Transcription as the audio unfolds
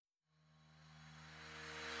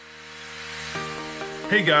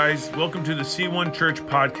Hey guys, welcome to the C1 Church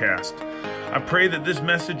podcast. I pray that this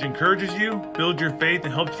message encourages you, builds your faith,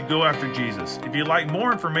 and helps you go after Jesus. If you'd like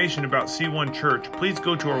more information about C1 Church, please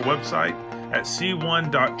go to our website at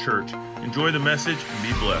c1.church. Enjoy the message and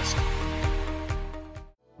be blessed.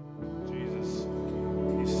 Jesus,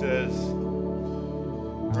 he says,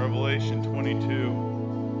 Revelation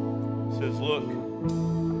 22, says, "Look,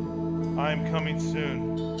 I am coming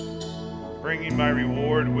soon, bringing my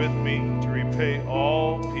reward with me to repay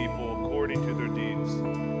all people according to their deeds.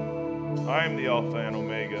 I am the Alpha and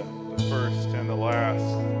Omega, the first and the last,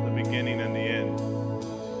 the beginning and the end.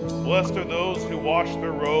 Blessed are those who wash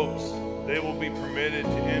their robes. They will be permitted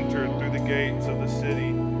to enter through the gates of the city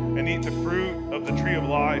and eat the fruit of the tree of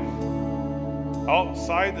life.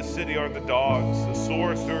 Outside the city are the dogs, the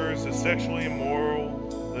sorcerers, the sexually immoral,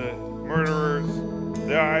 the murderers,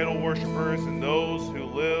 the idol worshippers, and those who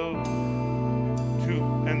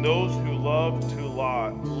love to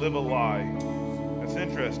live a lie." That's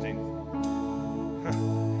interesting.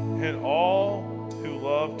 "And all who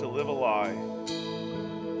love to live a lie.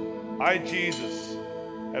 I, Jesus,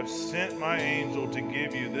 have sent my angel to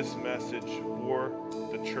give you this message for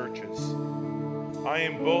the churches. I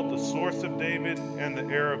am both the source of David and the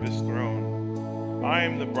heir of his throne. I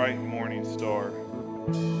am the bright morning star."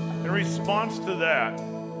 In response to that,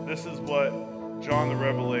 this is what John the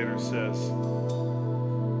Revelator says.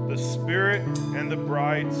 "The Spirit and the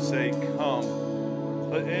bride say, 'Come.'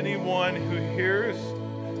 Let anyone who hears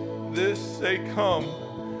this say, 'Come.'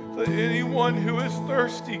 Let anyone who is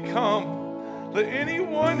thirsty come. Let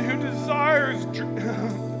anyone who desires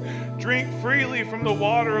drink freely from the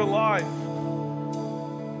water of life."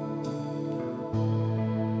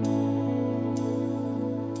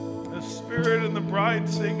 The Spirit and the bride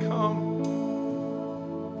say, "Come."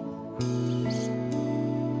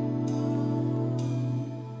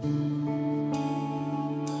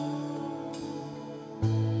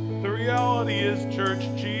 Church,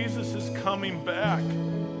 Jesus is coming back.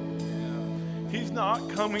 He's not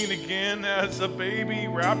coming again as a baby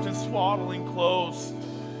wrapped in swaddling clothes.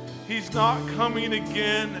 He's not coming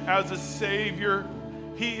again as a Savior.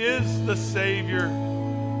 He is the Savior.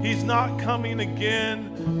 He's not coming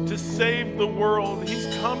again to save the world. He's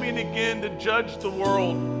coming again to judge the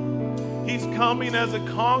world. He's coming as a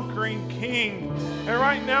conquering King. And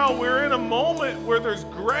right now we're in a moment where there's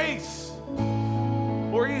grace,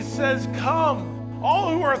 where he says, "Come.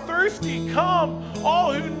 All who are thirsty, come.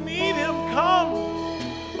 All who need him, come."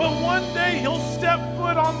 But one day he'll step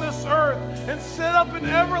foot on this earth and set up an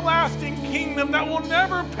everlasting kingdom that will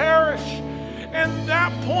never perish. And at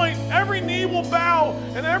that point, every knee will bow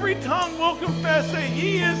and every tongue will confess that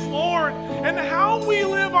he is Lord. And how we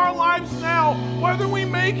live our lives now, whether we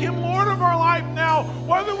make him Lord of our life now,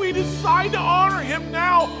 whether we decide to honor him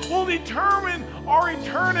now, will determine our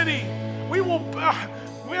eternity. We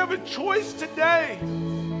have a choice today.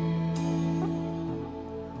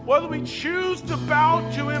 Whether we choose to bow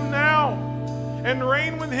to him now and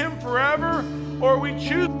reign with him forever, or we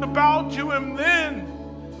choose to bow to him then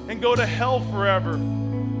and go to hell forever.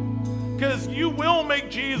 Because you will make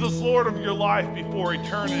Jesus Lord of your life before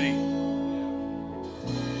eternity.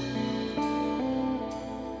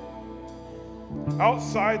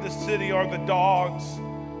 Outside the city are the dogs,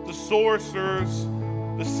 the sorcerers,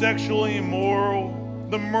 the sexually immoral,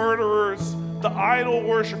 the murderers, the idol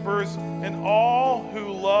worshipers, and all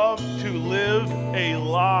who love to live a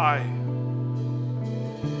lie.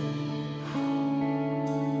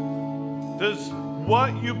 Does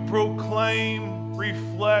what you proclaim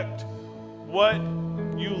reflect what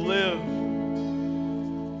you live?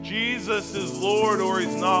 Jesus is Lord or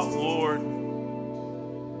he's not Lord.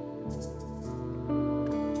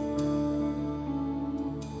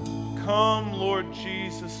 Come, Lord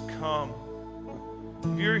Jesus, come.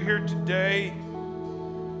 If you're here today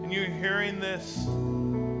and you're hearing this,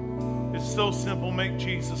 it's so simple. Make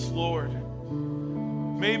Jesus Lord.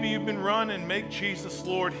 Maybe you've been running. Make Jesus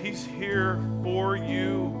Lord. He's here for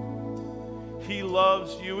you. He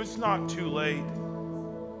loves you. It's not too late.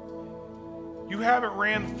 You haven't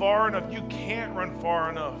ran far enough. You can't run far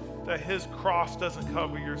enough that his cross doesn't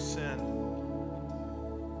cover your sin.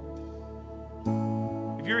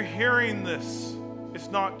 If you're hearing this, it's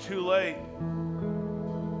not too late.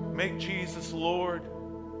 Make Jesus Lord.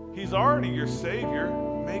 He's already your Savior.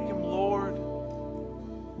 Make him Lord.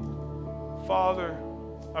 Father,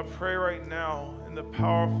 I pray right now in the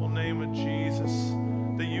powerful name of Jesus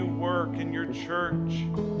that you work in your church.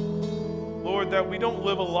 Lord, that we don't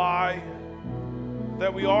live a lie,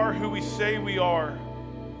 that we are who we say we are,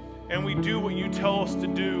 and we do what you tell us to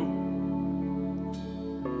do.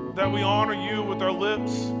 That we honor you with our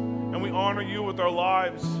lips and we honor you with our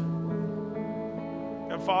lives.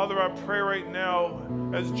 And Father, I pray right now,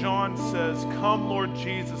 as John says, come, Lord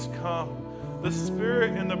Jesus, come. The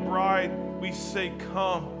Spirit and the bride, we say,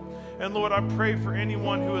 come. And Lord, I pray for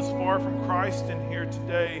anyone who is far from Christ in here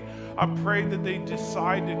today. I pray that they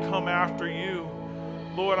decide to come after you.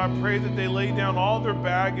 Lord, I pray that they lay down all their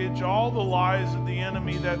baggage, all the lies of the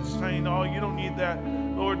enemy that's saying, oh, you don't need that.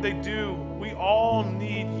 Lord, they do. We all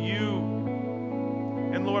need you.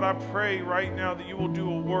 And Lord, I pray right now that you will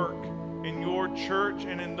do a work in your church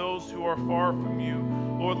and in those who are far from you.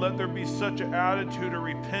 Lord, let there be such an attitude of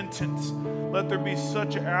repentance. Let there be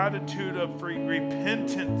such an attitude of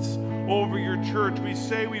repentance over your church. We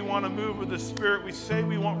say we want to move with the Spirit. We say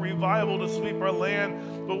we want revival to sweep our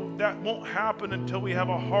land, but that won't happen until we have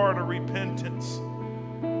a heart of repentance.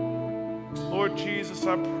 Lord Jesus,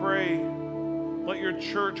 I pray, let your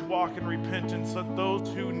church walk in repentance. Let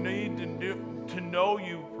those who need to know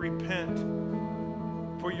you repent,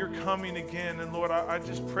 for you're coming again. And Lord, I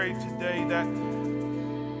just pray today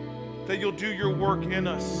that you'll do your work in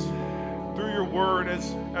us through your word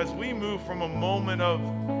as we move from a moment of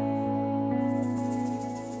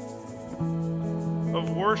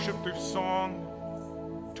worship through song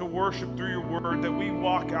to worship through your word, that we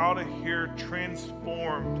walk out of here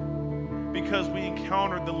transformed because we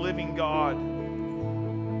encountered the living God.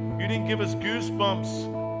 You didn't give us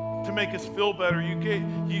goosebumps to make us feel better.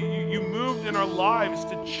 You moved in our lives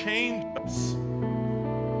to change us.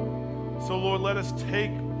 So Lord, let us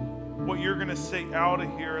take what you're going to say out of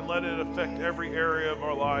here and let it affect every area of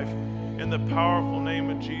our life. In the powerful name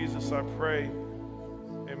of Jesus, I pray.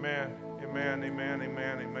 Amen, amen, amen,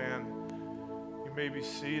 amen, amen. You may be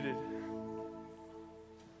seated.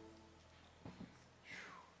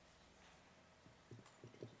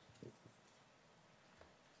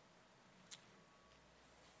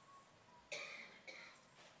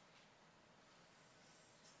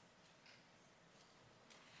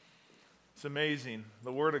 It's amazing.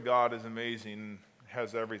 The Word of God is amazing. It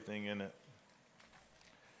has everything in it.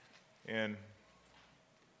 And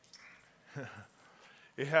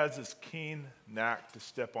it has this keen knack to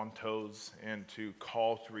step on toes and to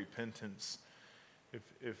call to repentance. If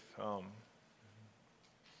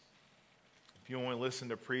you only listen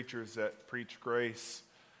to preachers that preach grace,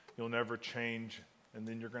 you'll never change, and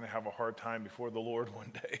then you're going to have a hard time before the Lord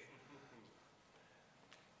one day.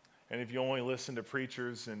 And if you only listen to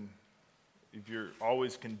preachers and if you're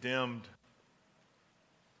always condemned,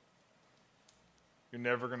 you're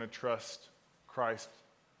never going to trust Christ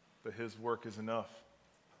that his work is enough.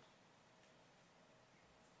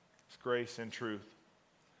 It's grace and truth.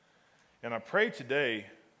 And I pray today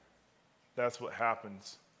that's what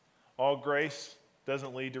happens. All grace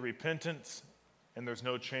doesn't lead to repentance, and there's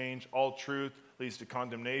no change. All truth leads to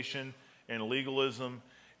condemnation and legalism,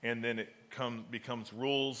 and then it becomes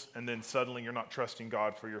rules, and then suddenly you're not trusting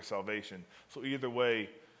God for your salvation. So either way,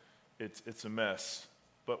 it's a mess.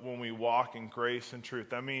 But when we walk in grace and truth,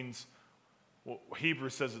 that means, well,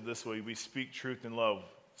 Hebrews says it this way: we speak truth in love.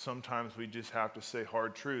 Sometimes we just have to say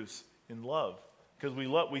hard truths in love, because we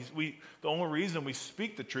love. The only reason we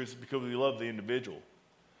speak the truth is because we love the individual.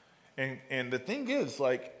 And the thing is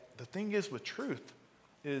with truth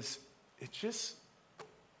is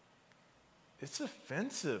it's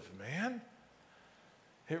offensive, man.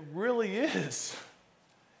 It really is.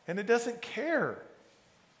 And it doesn't care.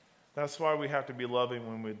 That's why we have to be loving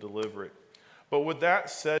when we deliver it. But with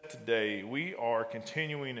that said, today we are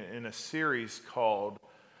continuing in a series called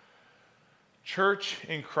Church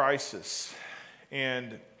in Crisis.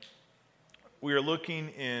 And we are looking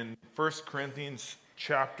in 1 Corinthians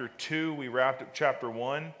chapter 2. We wrapped up chapter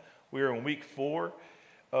 1. We are in week 4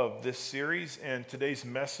 of this series, and today's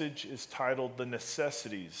message is titled The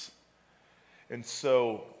Necessities. And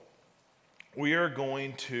so we are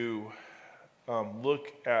going to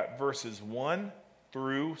look at verses 1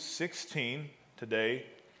 through 16 today.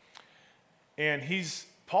 And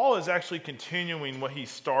Paul is actually continuing what he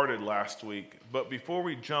started last week. But before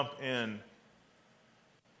we jump in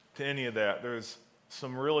to any of that, there's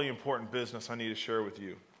some really important business I need to share with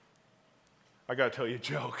you. I got to tell you a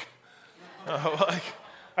joke.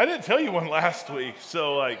 I didn't tell you one last week.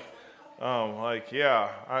 So I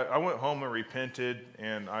went home and repented,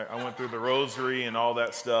 and I went through the rosary and all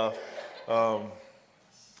that stuff. I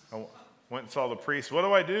went and saw the priest. What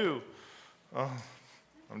do I do?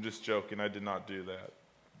 I'm just joking. I did not do that.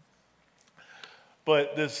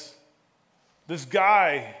 But this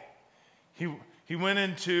guy, he went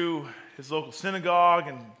into his local synagogue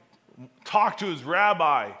and talked to his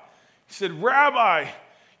rabbi. He said, "Rabbi,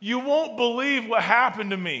 you won't believe what happened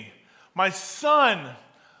to me. My son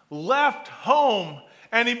left home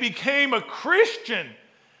and he became a Christian.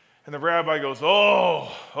 And the rabbi goes,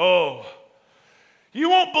 oh, you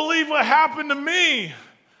won't believe what happened to me.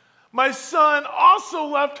 My son also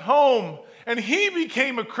left home, and he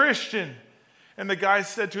became a Christian. And the guy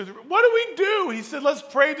said to him, what do we do? He said, let's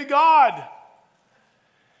pray to God.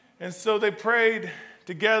 And so they prayed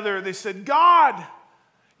together. They said, God,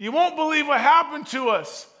 you won't believe what happened to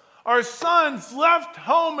us. Our sons left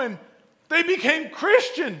home and they became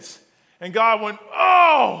Christians. And God went,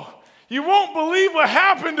 oh, you won't believe what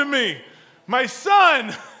happened to me. My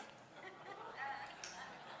son.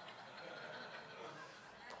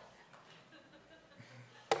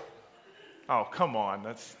 Oh, come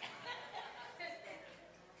on.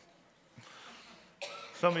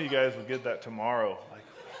 Some of you guys will get that tomorrow. Like,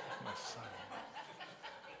 my son.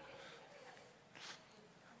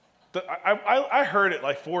 I heard it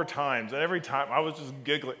like 4 times, and every time I was just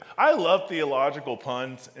giggling. I love theological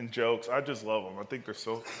puns and jokes. I just love them. I think they're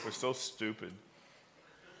so stupid.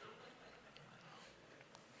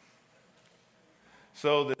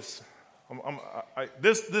 So this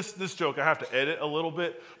joke I have to edit a little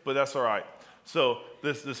bit, but that's all right. So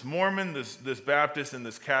this Mormon, this Baptist, and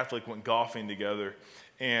this Catholic went golfing together,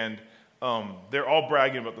 and they're all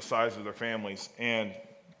bragging about the size of their families. And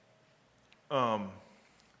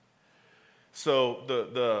so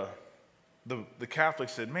the Catholic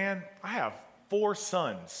said, "Man, I have 4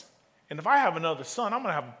 sons, and if I have another son, I'm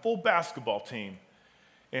going to have a full basketball team."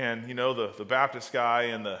 And the Baptist guy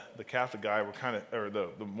and the Catholic guy were kind of, or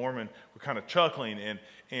the Mormon were kind of chuckling,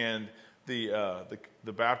 and the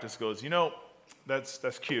Baptist goes,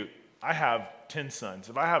 that's cute. I have 10 sons.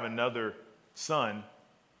 If I have another son,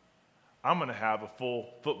 I'm going to have a full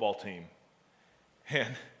football team.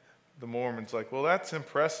 And the Mormon's like, well, that's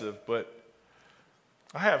impressive, but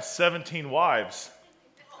I have 17 wives.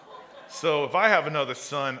 So if I have another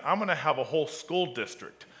son, I'm going to have a whole school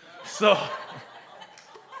district. So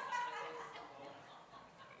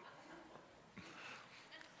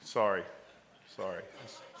sorry.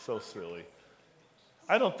 It's so silly.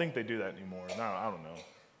 I don't think they do that anymore. No, I don't know.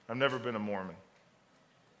 I've never been a Mormon.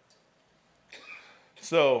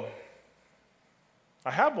 So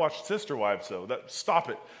I have watched Sister Wives, though. Stop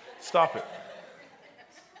it.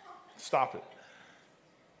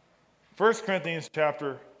 1 Corinthians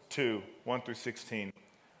chapter 2, 1 through 16.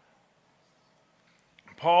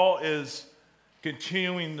 Paul is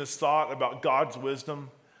continuing this thought about God's wisdom.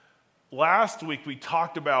 Last week we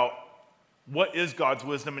talked about what is God's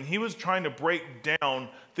wisdom, and he was trying to break down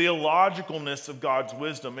the illogicalness of God's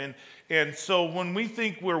wisdom. And so when we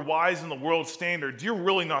think we're wise in the world's standards, you're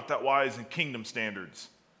really not that wise in kingdom standards.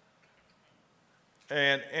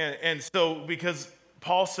 And so because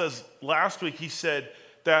Paul says last week, he said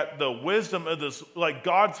that the wisdom of this, like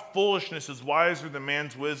God's foolishness is wiser than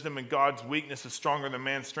man's wisdom, and God's weakness is stronger than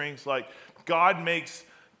man's strength. Like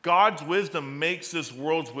God's wisdom makes this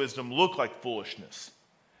world's wisdom look like foolishness.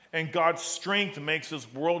 And God's strength makes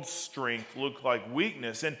this world's strength look like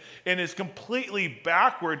weakness. And it's completely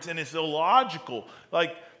backwards and it's illogical.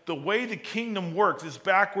 Like the way the kingdom works is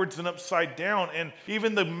backwards and upside down. And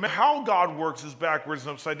even how God works is backwards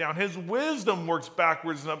and upside down. His wisdom works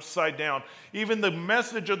backwards and upside down. Even the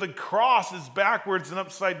message of the cross is backwards and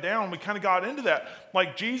upside down. We kind of got into that.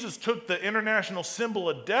 Like Jesus took the international symbol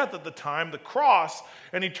of death at the time, the cross,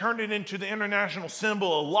 and he turned it into the international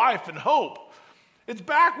symbol of life and hope. It's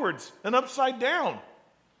backwards and upside down.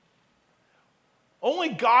 Only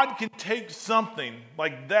God can take something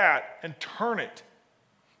like that and turn it,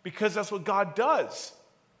 because that's what God does.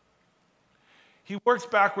 He works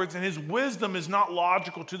backwards, and his wisdom is not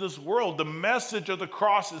logical to this world. The message of the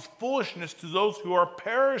cross is foolishness to those who are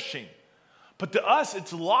perishing. But to us,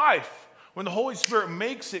 it's life. When the Holy Spirit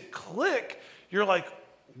makes it click, you're like,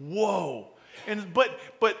 whoa.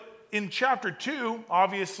 But in chapter 2,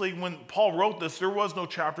 obviously, when Paul wrote this, there was no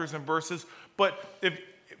chapters and verses. But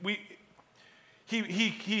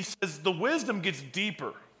he says the wisdom gets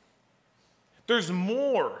deeper. There's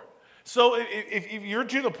more. So if you're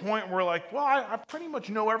to the point where like, well, I pretty much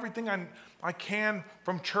know everything I can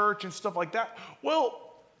from church and stuff like that.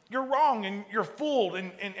 Well, you're wrong and you're fooled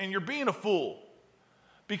and you're being a fool.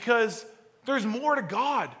 Because there's more to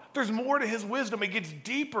God. There's more to his wisdom. It gets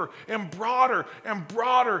deeper and broader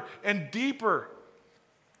and deeper.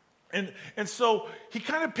 And so he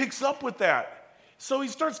kind of picks up with that. So he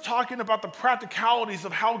starts talking about the practicalities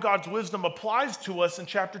of how God's wisdom applies to us in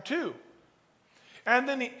chapter 2. And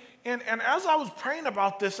then and as I was praying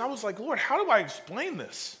about this, I was like, Lord, how do I explain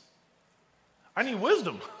this? I need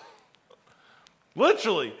wisdom.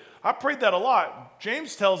 Literally, I prayed that a lot.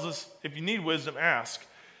 James tells us if you need wisdom, ask.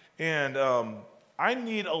 And I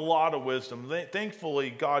need a lot of wisdom.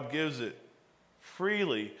 Thankfully, God gives it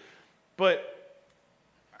freely. But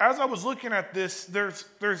as I was looking at this, there's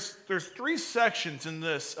 3 sections in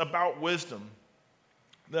this about wisdom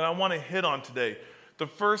that I want to hit on today. The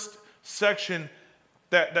first section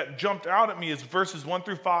that jumped out at me is verses 1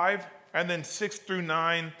 through 5, and then 6 through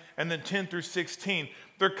 9, and then 10 through 16.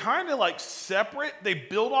 They're kind of like separate. They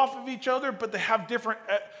build off of each other, but they have different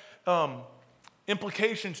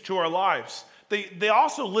implications to our lives. They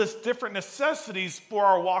also list different necessities for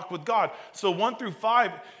our walk with God. So 1 through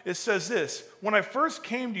 5, it says this: when I first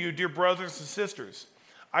came to you, dear brothers and sisters,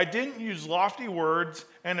 I didn't use lofty words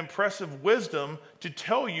and impressive wisdom to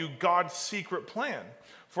tell you God's secret plan.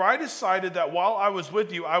 For I decided that while I was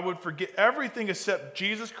with you, I would forget everything except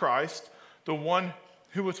Jesus Christ, the one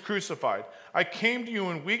who was crucified. I came to you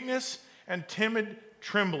in weakness and timid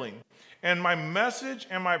trembling, and my message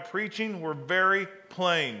and my preaching were very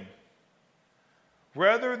plain.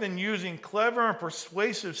 Rather than using clever and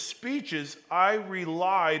persuasive speeches, I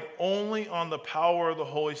relied only on the power of the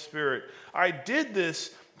Holy Spirit. I did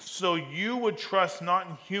this so you would trust not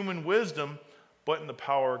in human wisdom, but in the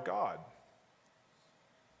power of God.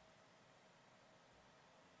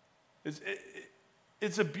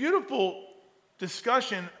 It's a beautiful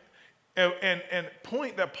discussion and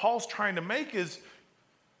point that Paul's trying to make is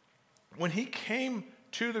when he came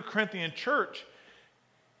to the Corinthian church,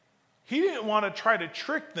 he didn't want to try to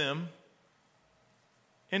trick them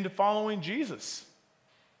into following Jesus.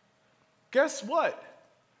 Guess what?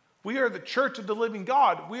 We are the church of the living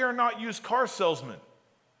God. We are not used car salesmen.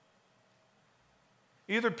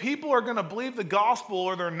 Either people are going to believe the gospel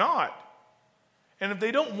or they're not. And if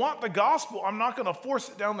they don't want the gospel, I'm not going to force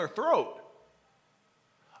it down their throat.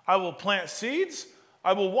 I will plant seeds,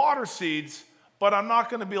 I will water seeds, but I'm not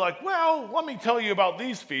going to be like, well, let me tell you about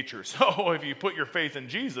these features. Oh, if you put your faith in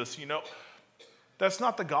Jesus, that's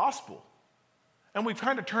not the gospel. And we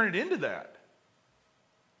kind of turn it into that.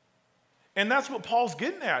 And that's what Paul's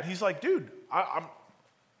getting at. He's like, dude,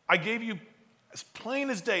 I gave you as plain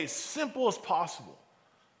as day, as simple as possible,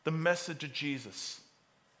 the message of Jesus.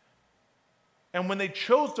 And when they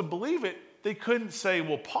chose to believe it, they couldn't say,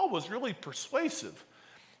 well, Paul was really persuasive.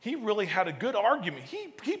 He really had a good argument.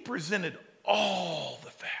 He presented all the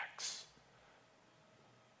facts.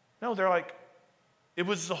 No, they're like, it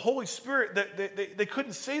was the Holy Spirit that they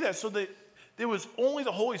couldn't say that. So it was only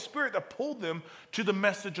the Holy Spirit that pulled them to the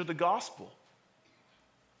message of the gospel.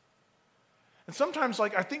 And sometimes,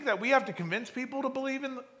 I think that we have to convince people to believe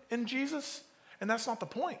in Jesus, and that's not the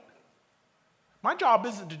point. My job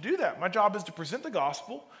isn't to do that. My job is to present the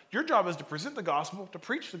gospel. Your job is to present the gospel, to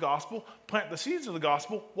preach the gospel, plant the seeds of the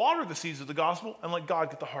gospel, water the seeds of the gospel, and let God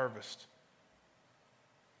get the harvest.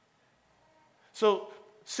 So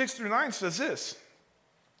 6 through 9 says this: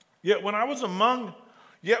 Yet when I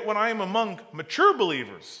am among mature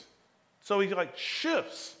believers, so he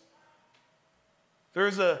shifts.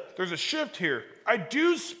 There's a shift here. I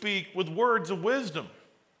do speak with words of wisdom,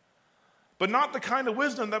 but not the kind of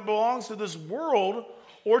wisdom that belongs to this world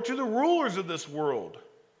or to the rulers of this world.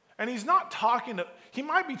 And he's not he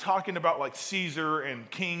might be talking about Caesar and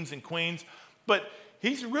kings and queens, but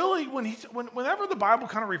he's really, whenever the Bible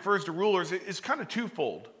kind of refers to rulers, it's kind of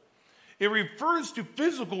twofold. It refers to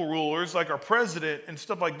physical rulers like our president and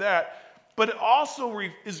stuff like that, but it also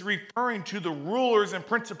is referring to the rulers and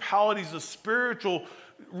principalities of spiritual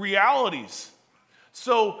realities.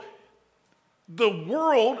 So the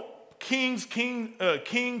world, kings,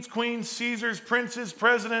 queens, Caesars, princes,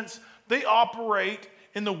 presidents, they operate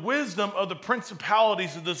in the wisdom of the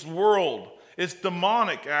principalities of this world. It's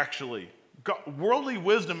demonic, actually. Worldly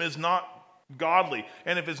wisdom is not godly.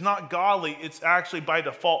 And if it's not godly, it's actually by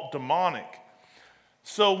default demonic.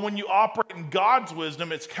 So when you operate in God's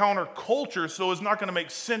wisdom, it's counterculture, so it's not going to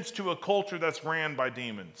make sense to a culture that's ran by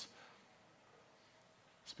demons.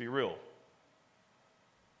 Let's be real.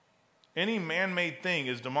 Any man-made thing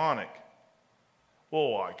is demonic.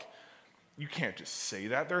 Well, you can't just say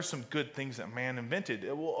that. There are some good things that man invented.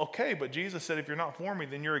 Well, okay, but Jesus said, if you're not for me,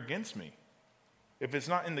 then you're against me. If it's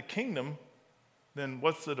not in the kingdom, then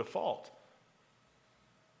what's the default?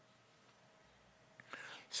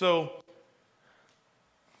 So,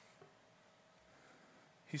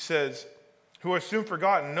 he says, who are soon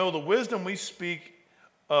forgotten. No, the wisdom we speak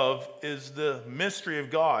of is the mystery of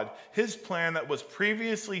God, his plan that was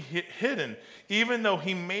previously hidden, even though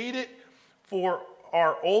he made it for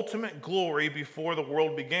our ultimate glory before the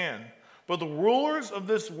world began. But the rulers of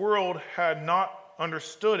this world had not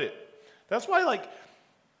understood it. That's why,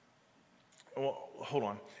 hold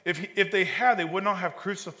on. If they had, they would not have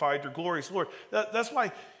crucified your glorious Lord. That's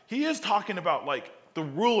why he is talking about, the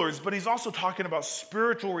rulers, but he's also talking about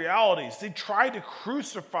spiritual realities. They tried to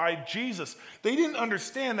crucify Jesus. They didn't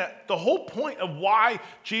understand that the whole point of why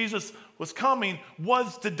Jesus was coming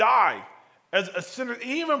was to die as a sinner.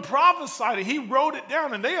 He even prophesied it. He wrote it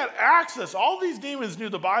down, and they had access. All these demons knew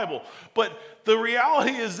the Bible, but the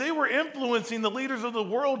reality is they were influencing the leaders of the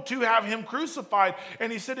world to have him crucified.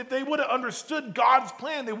 And he said if they would have understood God's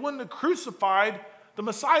plan, they wouldn't have crucified the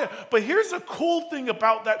Messiah. But here's a cool thing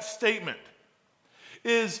about that statement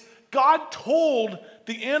is God told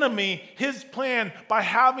the enemy his plan by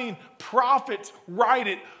having prophets write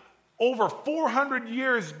it over 400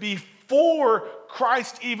 years before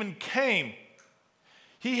Christ even came.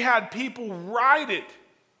 He had people write it.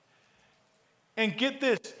 And get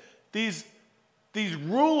this, these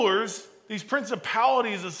rulers, these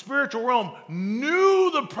principalities of spiritual realm knew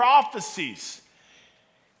the prophecies,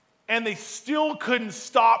 and they still couldn't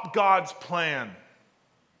stop God's plan.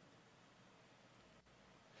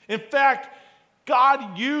 In fact,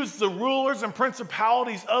 God used the rulers and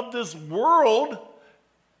principalities of this world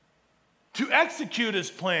to execute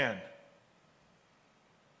his plan.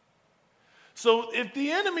 So if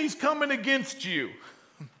the enemy's coming against you,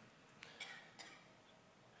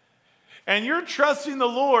 and you're trusting the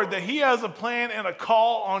Lord that he has a plan and a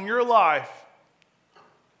call on your life,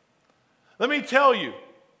 let me tell you,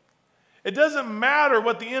 it doesn't matter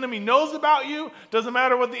what the enemy knows about you, doesn't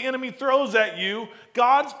matter what the enemy throws at you,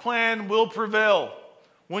 God's plan will prevail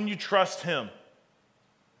when you trust him.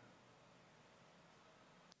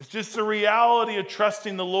 It's just the reality of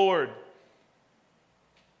trusting the Lord.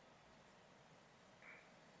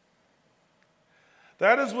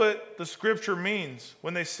 That is what the scripture means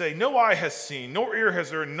when they say, no eye has seen, nor ear has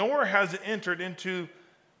heard, nor has it entered into,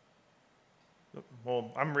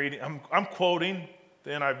 well, I'm quoting the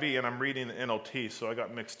NIV and I'm reading the NLT, so I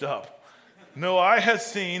got mixed up. No eye has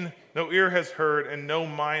seen, no ear has heard, and no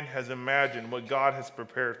mind has imagined what God has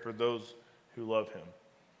prepared for those who love him.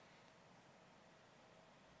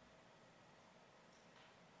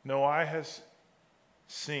 No eye has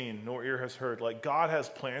seen, nor ear has heard. Like God has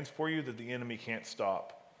plans for you that the enemy can't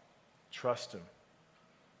stop. Trust him.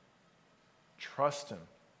 Trust him.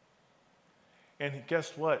 And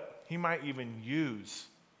guess what? He might even use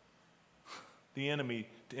the enemy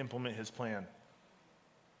to implement his plan.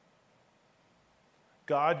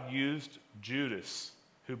 God used Judas,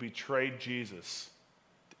 who betrayed Jesus,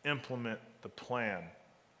 to implement the plan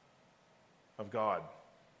of God.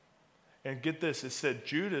 And get this, it said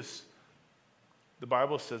Judas, the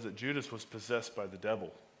Bible says that Judas was possessed by the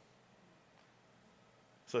devil.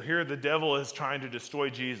 So here the devil is trying to destroy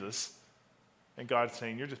Jesus, and God's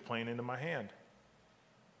saying, you're just playing into my hand.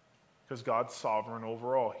 Because God's sovereign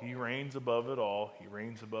over all. He reigns above it all. He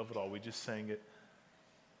reigns above it all. We just sang it.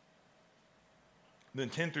 Then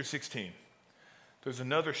 10 through 16. There's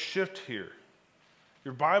another shift here.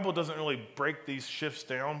 Your Bible doesn't really break these shifts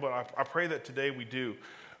down, but I pray that today we do.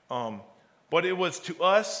 But it was to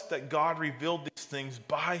us that God revealed these things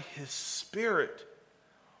by his Spirit.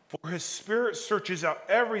 For his Spirit searches out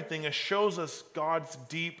everything and shows us God's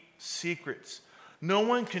deep secrets. No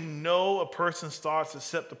one can know a person's thoughts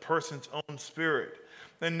except the person's own spirit.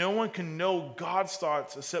 And no one can know God's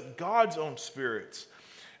thoughts except God's own spirits.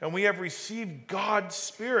 And we have received God's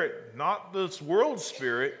Spirit, not this world's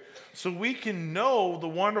spirit, so we can know the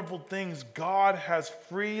wonderful things God has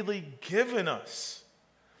freely given us.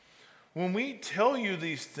 When we tell you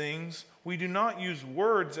these things, we do not use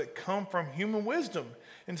words that come from human wisdom.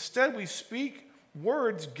 Instead, we speak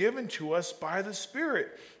words given to us by the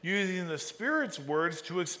Spirit, using the Spirit's words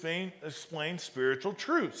to explain spiritual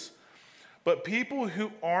truths. But people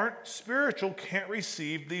who aren't spiritual can't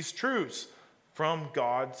receive these truths from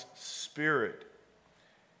God's Spirit.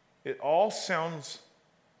 It all sounds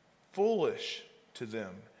foolish to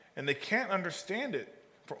them, and they can't understand it,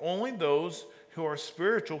 for only those who are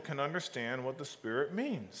spiritual can understand what the Spirit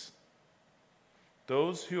means.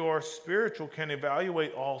 Those who are spiritual can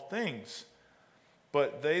evaluate all things,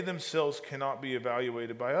 but they themselves cannot be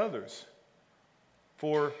evaluated by others.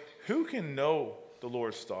 For who can know the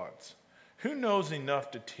Lord's thoughts? Who knows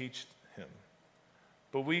enough to teach him?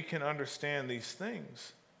 But we can understand these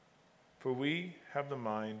things, for we have the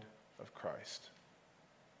mind of Christ.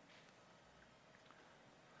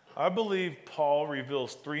 I believe Paul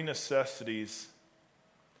reveals three necessities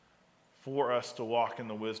for us to walk in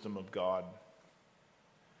the wisdom of God.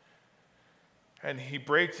 And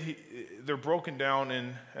they're broken down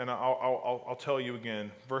in, and I'll tell you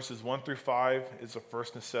again, verses 1 through 5 is the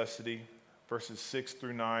first necessity, verses 6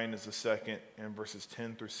 through 9 is the second, and verses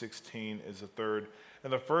 10 through 16 is the third.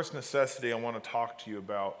 And the first necessity I want to talk to you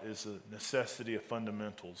about is the necessity of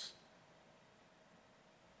fundamentals.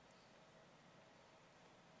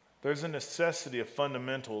 There's a necessity of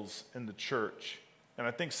fundamentals in the church, and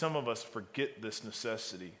I think some of us forget this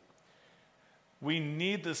necessity. We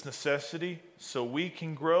need this necessity so we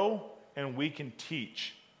can grow and we can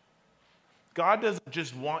teach. God doesn't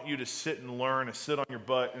just want you to sit and learn and sit on your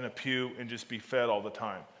butt in a pew and just be fed all the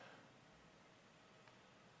time.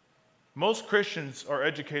 Most Christians are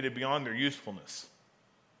educated beyond their usefulness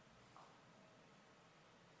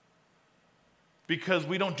because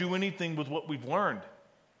we don't do anything with what we've learned.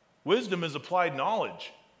 Wisdom is applied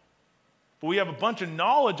knowledge. But we have a bunch of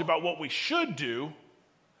knowledge about what we should do.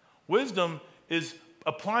 Wisdom is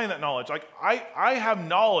applying that knowledge. Like I have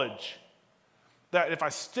knowledge that if I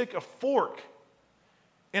stick a fork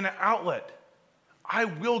in an outlet, I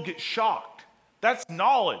will get shocked. That's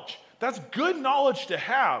knowledge. That's good knowledge to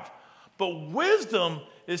have. But wisdom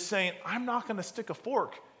is saying, I'm not going to stick a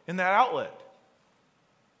fork in that outlet.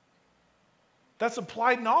 That's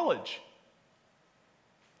applied knowledge.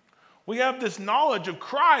 We have this knowledge of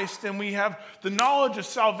Christ, and we have the knowledge of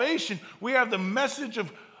salvation. We have the message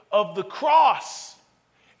of the cross.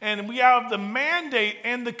 And we have the mandate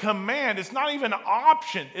and the command. It's not even an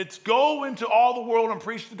option. It's go into all the world and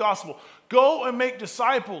preach the gospel. Go and make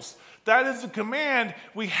disciples. That is the command.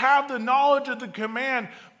 We have the knowledge of the command,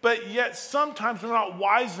 but yet sometimes we're not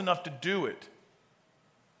wise enough to do it.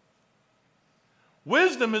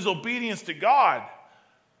 Wisdom is obedience to God.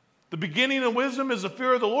 The beginning of wisdom is the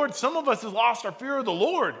fear of the Lord. Some of us have lost our fear of the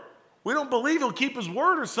Lord. We don't believe he'll keep his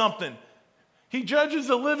word or something. He judges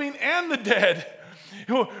the living and the dead.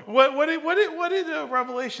 What did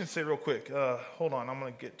Revelation say real quick? Hold on, I'm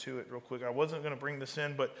going to get to it real quick. I wasn't going to bring this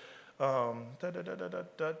in, but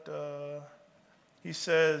he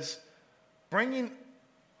says,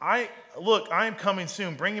 I am coming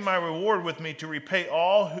soon, bringing my reward with me to repay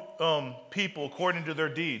all people according to their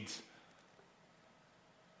deeds.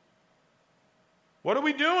 What are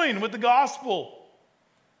we doing with the gospel?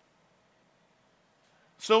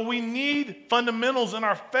 So we need fundamentals in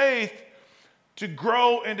our faith to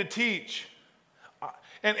grow and to teach.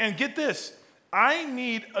 And get this, I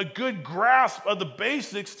need a good grasp of the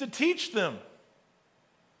basics to teach them.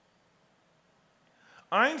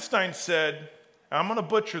 Einstein said, I'm going to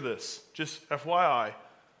butcher this, just FYI,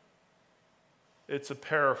 it's a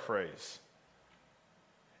paraphrase.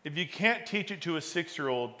 If you can't teach it to a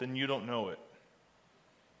 6-year-old, then you don't know it.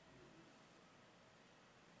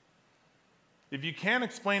 If you can't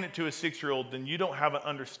explain it to a 6-year-old, then you don't have an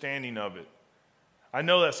understanding of it. I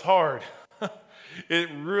know that's hard. It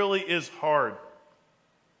really is hard.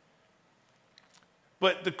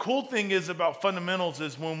 But the cool thing is about fundamentals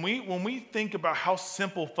is when we think about how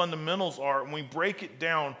simple fundamentals are and we break it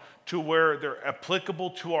down to where they're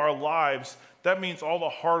applicable to our lives, that means all the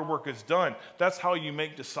hard work is done. That's how you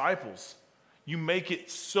make disciples. You make it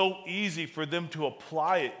so easy for them to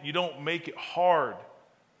apply it. You don't make it hard.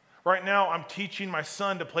 Right now, I'm teaching my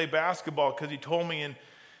son to play basketball because he told me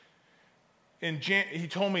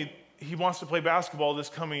he wants to play basketball this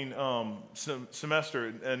coming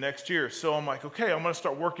semester next year. So I'm like, okay, I'm going to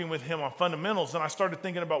start working with him on fundamentals. And I started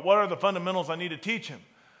thinking about what are the fundamentals I need to teach him.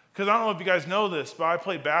 Because I don't know if you guys know this, but I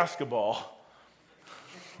play basketball.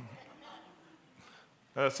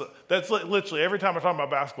 That's literally, every time I talk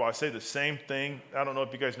about basketball, I say the same thing. I don't know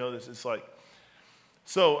if you guys know this. It's like,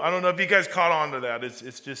 so I don't know if you guys caught on to that.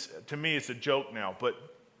 It's just, to me, it's a joke now. But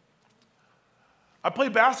I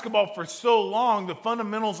played basketball for so long, the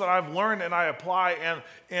fundamentals that I've learned and I apply,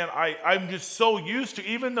 and I'm just so used to,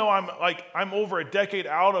 even though I'm over a decade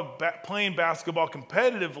out of playing basketball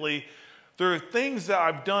competitively, there are things that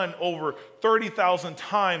I've done over 30,000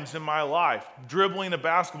 times in my life, dribbling a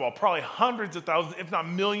basketball, probably hundreds of thousands, if not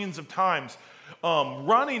millions of times,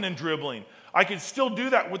 running and dribbling. I could still do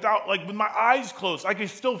that with my eyes closed. I could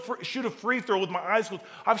still shoot a free throw with my eyes closed.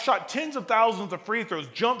 I've shot tens of thousands of free throws,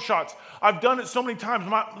 jump shots. I've done it so many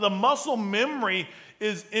times. The muscle memory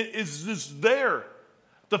is just there.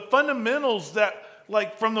 The fundamentals that,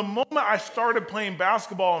 from the moment I started playing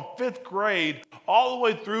basketball in 5th grade all the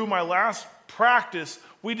way through my last practice,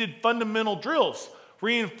 we did fundamental drills,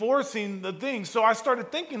 reinforcing the things. So I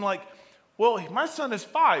started thinking well, my son is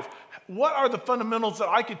 5. What are the fundamentals that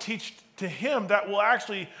I could teach to him that will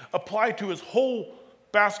actually apply to his whole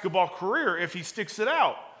basketball career if he sticks it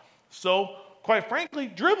out? So, quite frankly,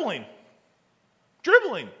 dribbling.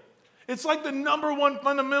 Dribbling. It's like the number one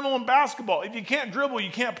fundamental in basketball. If you can't dribble, you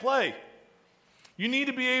can't play. You need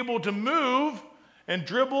to be able to move and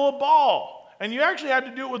dribble a ball. And you actually had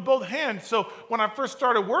to do it with both hands. So when I first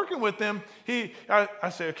started working with him, I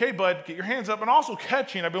said, okay, bud, get your hands up. And also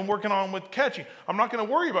catching. I've been working on with catching. I'm not going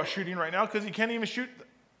to worry about shooting right now because he can't even shoot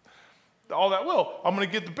all that well. I'm going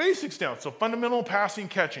to get the basics down. So fundamental passing,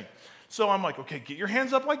 catching. So I'm like, okay, get your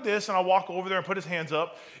hands up like this, and I'll walk over there and put his hands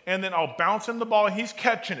up, and then I'll bounce him the ball, and he's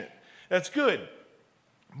catching it. That's good.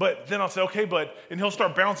 But then I'll say, okay, bud, and he'll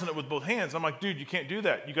start bouncing it with both hands. I'm like, dude, you can't do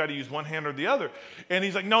that. You got to use one hand or the other. And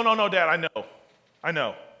he's like, no, Dad, I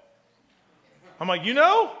know. I'm like, you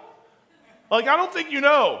know? Like, I don't think you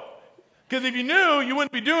know. Because if you knew, you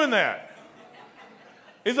wouldn't be doing that.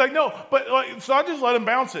 He's like, no, but so I just let him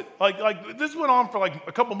bounce it. Like this went on for like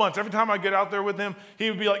a couple months. Every time I get out there with him,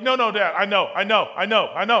 he would be like, no, Dad, I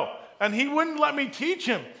know. And he wouldn't let me teach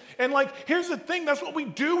him. And like, here's the thing, that's what we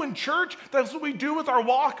do in church. That's what we do with our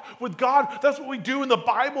walk with God. That's what we do in the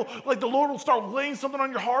Bible. Like the Lord will start laying something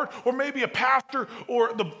on your heart, or maybe a pastor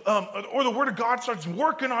or the Word of God starts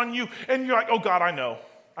working on you, and you're like, oh God, I know.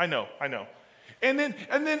 And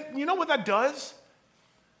then you know what that does?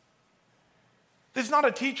 It's not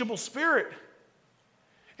a teachable spirit.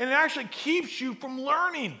 And it actually keeps you from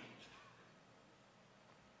learning.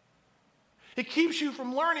 It keeps you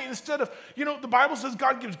from learning instead of, the Bible says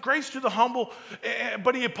God gives grace to the humble,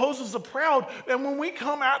 but he opposes the proud. And when we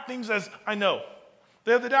come at things as, I know.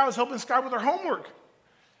 The other day I was helping Sky with her homework.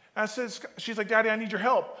 And I said, she's like, Daddy, I need your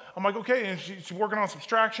help. I'm like, okay. And she's working on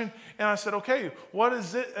subtraction. And I said, okay, what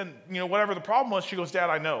is it? And, whatever the problem was, she goes, Dad,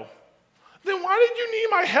 I know. Then why did you need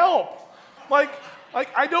my help? Like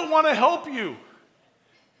I don't want to help you.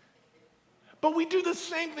 But we do the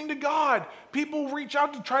same thing to God. People reach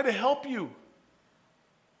out to try to help you.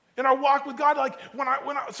 In our walk with God, like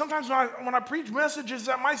sometimes when I preach messages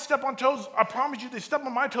that might step on toes, I promise you they step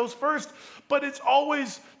on my toes first, but it's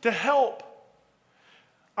always to help.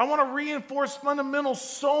 I want to reinforce fundamentals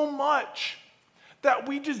so much that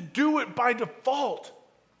we just do it by default,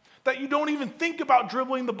 that you don't even think about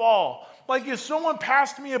dribbling the ball. Like if someone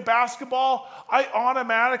passed me a basketball, I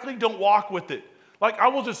automatically don't walk with it. Like I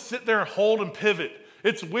will just sit there and hold and pivot.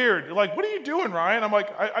 It's weird. You're like, what are you doing, Ryan? I'm like,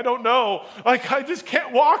 I don't know. Like I just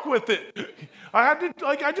can't walk with it. I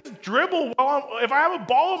just dribble if I have a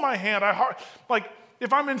ball in my hand,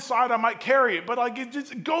 if I'm inside, I might carry it. But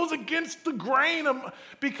it goes against the grain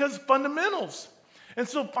because fundamentals. And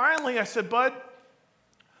so finally I said, Bud,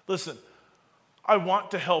 listen, I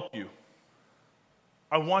want to help you.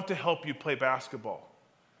 I want to help you play basketball.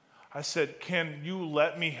 I said, can you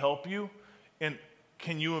let me help you? And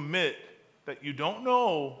can you admit that you don't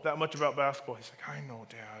know that much about basketball? He's like, I know,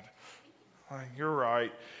 Dad. You're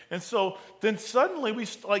right. And so then suddenly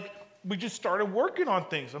we just started working on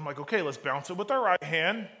things. I'm like, okay, let's bounce it with our right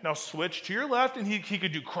hand. Now switch to your left. And he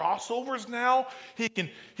could do crossovers now. He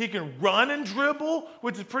can run and dribble,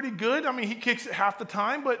 which is pretty good. I mean, he kicks it half the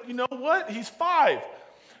time, but you know what? He's 5.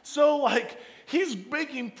 So he's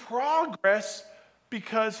making progress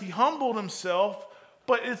because he humbled himself,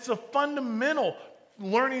 but it's a fundamental.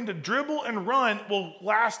 Learning to dribble and run will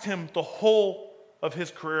last him the whole of his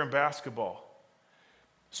career in basketball.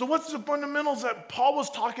 So what's the fundamentals that Paul was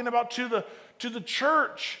talking about to the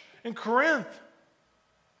church in Corinth?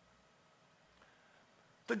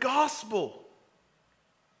 The gospel.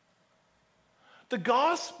 The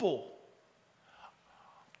gospel.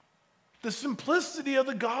 The simplicity of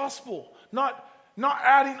the gospel. Not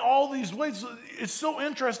adding all these ways. It's so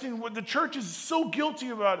interesting. What the church is so guilty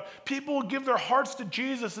about it. People will give their hearts to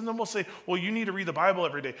Jesus and then we'll say, well, you need to read the Bible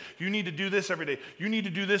every day. You need to do this every day. You need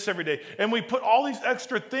to do this every day. And we put all these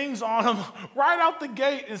extra things on them right out the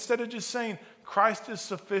gate instead of just saying, Christ is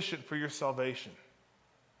sufficient for your salvation.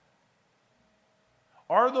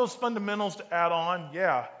 Are those fundamentals to add on?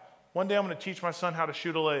 Yeah. One day I'm going to teach my son how to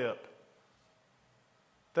shoot a layup.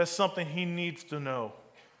 That's something he needs to know.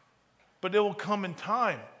 But it will come in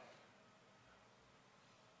time.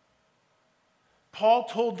 Paul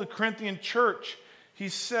told the Corinthian church, he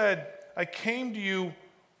said, I came to you,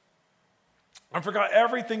 I forgot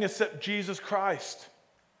everything except Jesus Christ.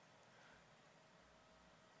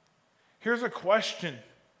 Here's a question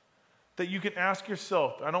that you can ask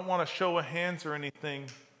yourself. I don't want to show of hands or anything,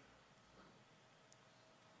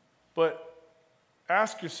 but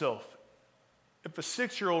ask yourself, if a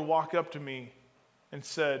 6-year-old walked up to me and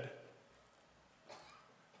said,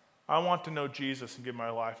 I want to know Jesus and give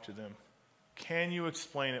my life to them, can you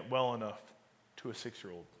explain it well enough to a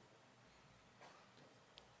 6-year-old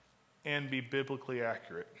and be biblically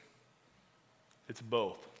accurate? It's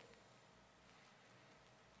both.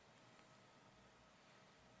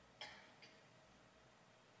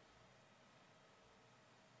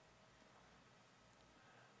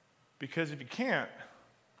 Because if you can't,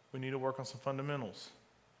 we need to work on some fundamentals.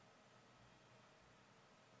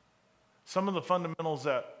 Some of the fundamentals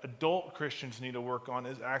that adult Christians need to work on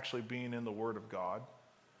is actually being in the Word of God.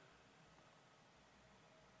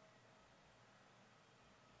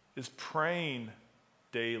 is praying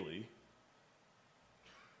daily.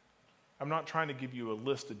 I'm not trying to give you a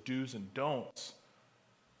list of do's and don'ts,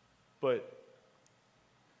 but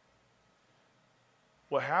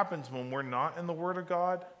what happens when we're not in the Word of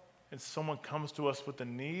God and someone comes to us with a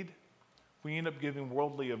need, we end up giving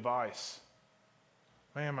worldly advice.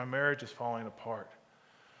 Man, my marriage is falling apart.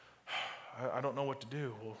 I don't know what to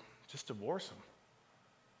do. Well, just divorce him.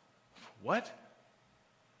 What?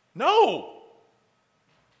 No!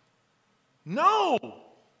 No!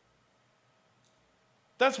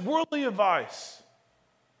 That's worldly advice.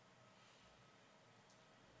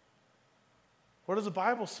 What does the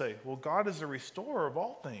Bible say? Well, God is the restorer of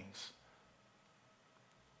all things.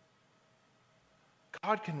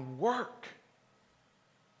 God can work.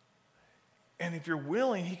 And if you're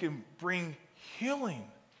willing, he can bring healing.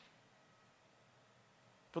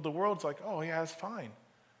 But the world's like, oh, yeah, it's fine.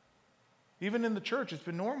 Even in the church, it's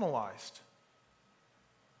been normalized.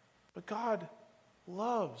 But God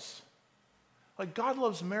loves. Like, God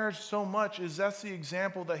loves marriage so much, is that's the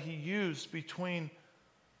example that he used between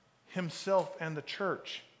himself and the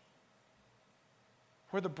church.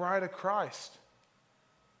 We're the bride of Christ.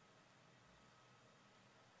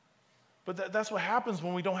 But that's what happens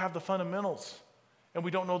when we don't have the fundamentals and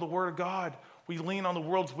we don't know the Word of God. We lean on the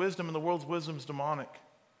world's wisdom, and the world's wisdom is demonic.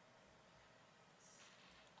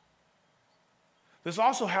 This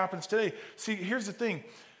also happens today. See, here's the thing.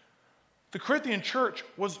 The Corinthian church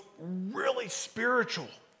was really spiritual.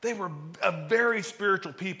 They were a very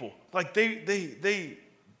spiritual people. Like they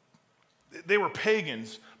were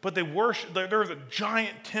pagans, but they worshiped. There was a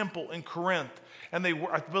giant temple in Corinth, and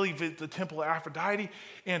I believe it's the temple of Aphrodite,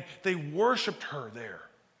 and they worshiped her there.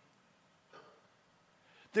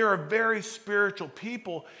 They're a very spiritual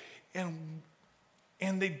people, and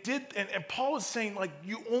they did. And Paul is saying, like,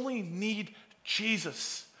 you only need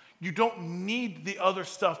Jesus. You don't need the other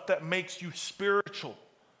stuff that makes you spiritual.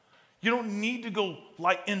 You don't need to go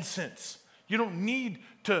light incense. You don't need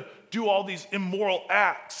to do all these immoral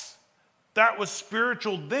acts. That was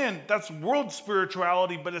spiritual then. That's world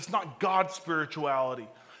spirituality, but it's not God's spirituality.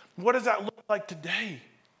 What does that look like today?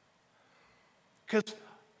 Because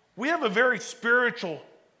we have a very spiritual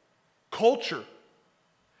culture.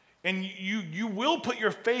 And you will put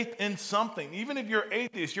your faith in something. Even if you're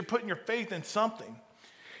atheist, you're putting your faith in something.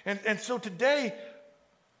 And so today,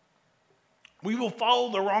 we will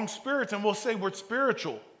follow the wrong spirits and we'll say we're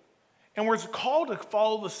spiritual. And we're called to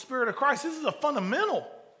follow the Spirit of Christ. This is a fundamental.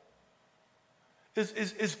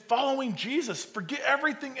 Is following Jesus. Forget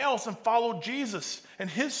everything else and follow Jesus and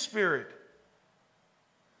his Spirit.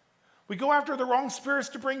 We go after the wrong spirits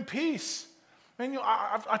to bring peace. Man,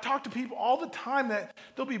 I talk to people all the time that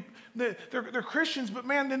they're Christians, but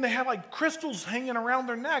man, then they have like crystals hanging around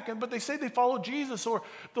their neck, but they say they follow Jesus, or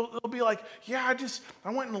they'll be like, yeah,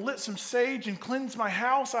 I went and lit some sage and cleansed my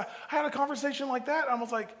house. I had a conversation like that. I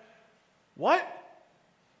was like, what?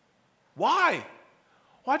 Why?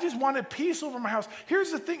 Well, I just wanted peace over my house.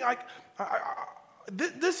 Here's the thing,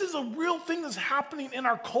 this is a real thing that's happening in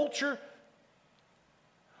our culture.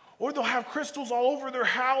 Or they'll have crystals all over their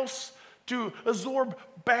house to absorb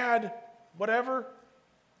bad whatever.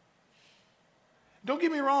 Don't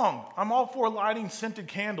get me wrong. I'm all for lighting scented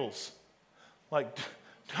candles. Like,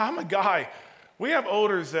 I'm a guy. We have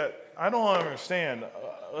odors that I don't understand.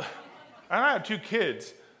 And I have 2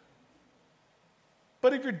 kids.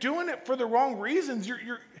 But if you're doing it for the wrong reasons,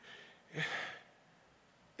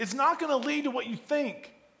 it's not going to lead to what you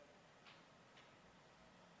think.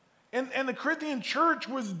 And the Corinthian church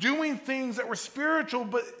was doing things that were spiritual,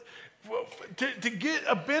 but to get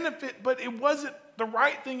a benefit, but it wasn't the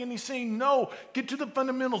right thing. And he's saying, no, get to the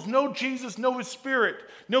fundamentals. Know Jesus, know his Spirit,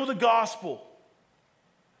 know the gospel.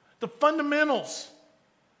 The fundamentals.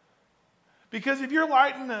 Because if you're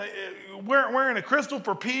wearing a crystal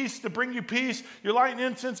for peace, to bring you peace, you're lighting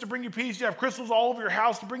incense to bring you peace, you have crystals all over your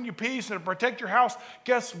house to bring you peace and to protect your house,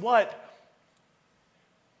 guess what?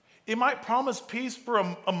 It might promise peace for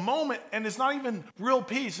a moment, and it's not even real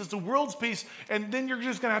peace. It's the world's peace, and then you're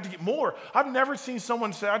just going to have to get more. I've never seen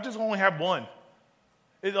someone say, I just only have one.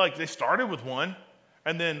 They started with one,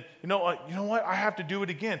 and then, you know what? I have to do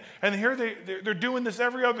it again. And here they're doing this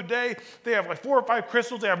every other day. They have like 4 or 5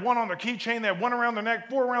 crystals. They have one on their keychain. They have 1 around their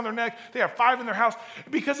neck, 4 around their neck. They have 5 in their house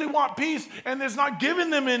because they want peace, and it's not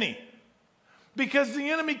giving them any. Because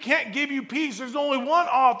the enemy can't give you peace. There's only one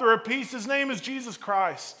author of peace. His name is Jesus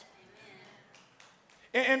Christ.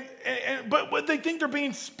 But they think they're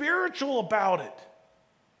being spiritual about it.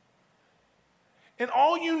 And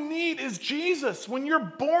all you need is Jesus. When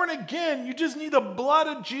you're born again, you just need the blood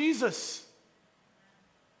of Jesus.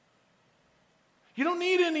 You don't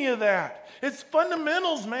need any of that. It's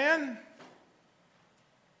fundamentals, man.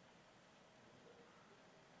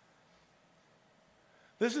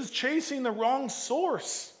 This is chasing the wrong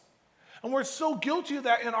source. And we're so guilty of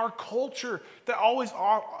that in our culture that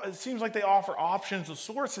it seems like they offer options of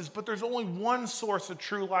sources, but there's only one source of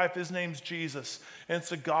true life. His name's Jesus, and it's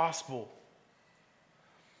the gospel.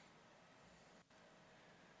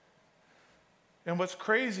 And what's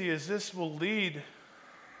crazy is this will lead,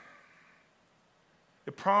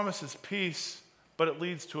 it promises peace, but it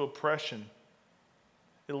leads to oppression.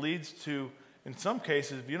 It leads to, in some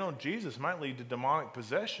cases, if you know Jesus, might lead to demonic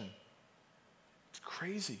possession. It's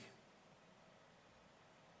crazy.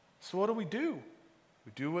 So what do?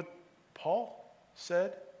 We do what Paul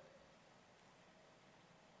said.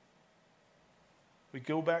 We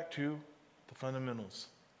go back to the fundamentals.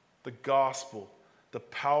 The gospel. The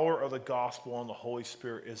power of the gospel and the Holy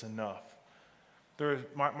Spirit is enough.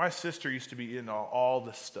 My sister used to be into all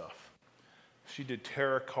this stuff. She did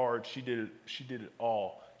tarot cards. She did it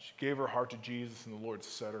all. She gave her heart to Jesus, and the Lord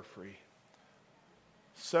set her free.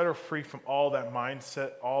 Set her free from all that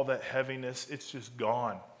mindset, all that heaviness. It's just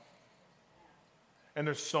gone. And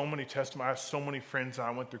there's so many testimonies. I have so many friends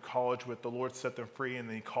I went through college with. The Lord set them free, and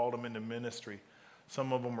then He called them into ministry.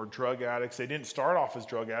 Some of them were drug addicts. They didn't start off as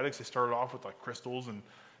drug addicts. They started off with like crystals and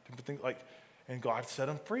different things. And God set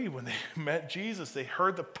them free when they met Jesus. They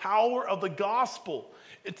heard the power of the gospel.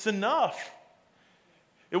 It's enough.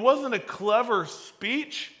 It wasn't a clever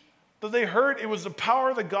speech that they heard. It was the power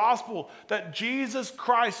of the gospel that Jesus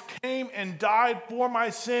Christ came and died for my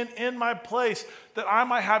sin in my place, that I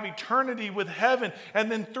might have eternity with heaven. And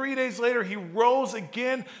then 3 days later, He rose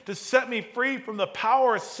again to set me free from the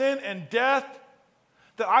power of sin and death,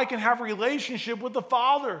 that I can have a relationship with the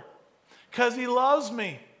Father because He loves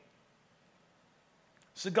me.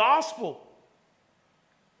 It's the gospel.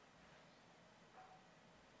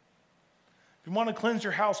 If you want to cleanse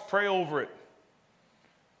your house, pray over it.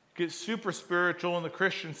 Get super spiritual in the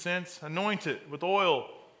Christian sense. Anoint it with oil.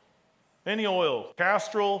 Any oil.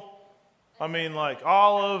 Castrol. Like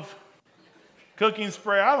olive. Cooking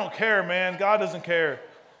spray. I don't care, man. God doesn't care.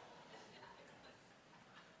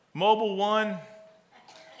 Mobile One.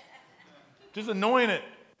 Just anoint it.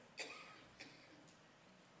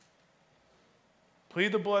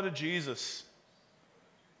 Plead the blood of Jesus.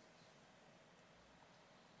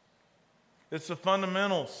 It's the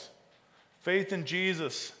fundamentals. Faith in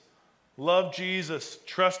Jesus. Love Jesus.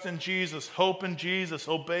 Trust in Jesus. Hope in Jesus.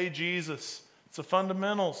 Obey Jesus. It's the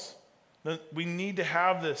fundamentals. We need to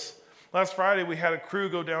have this. Last Friday, we had a crew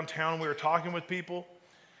go downtown. We were talking with people.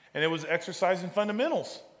 And it was exercising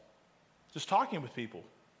fundamentals. Just talking with people.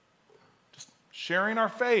 Just sharing our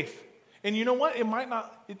faith. And you know what? It might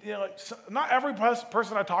not, not every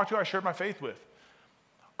person I talk to I shared my faith with.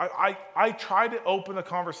 I tried to open the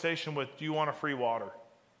conversation with, do you want a free water?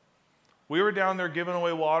 We were down there giving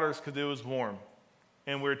away waters because it was warm.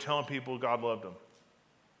 And we were telling people God loved them.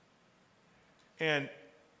 And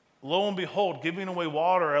lo and behold, giving away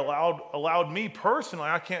water allowed me personally,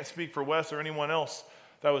 I can't speak for Wes or anyone else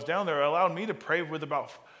that was down there, it allowed me to pray with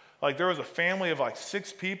there was a family of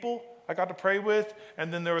 6 people I got to pray with,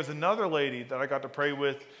 and then there was another lady that I got to pray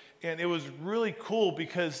with, and it was really cool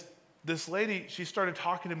because this lady, she started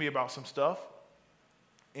talking to me about some stuff,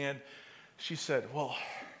 and she said, well,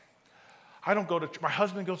 my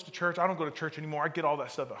husband goes to church, I don't go to church anymore, I get all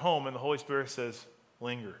that stuff at home, and the Holy Spirit says,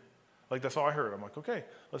 linger. That's all I heard. I'm like, okay,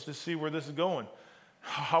 let's just see where this is going.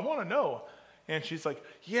 I want to know. And she's like,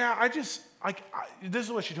 yeah, this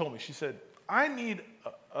is what she told me. She said, I need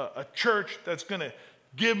a church that's going to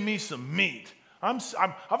give me some meat.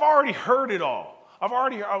 I've already heard it all. I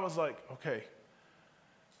was like, okay.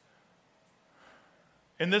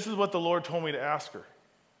 And this is what the Lord told me to ask her.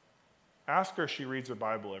 Ask her if she reads her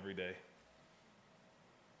Bible every day.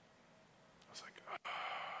 I was like,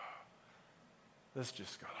 this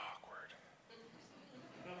just got awkward.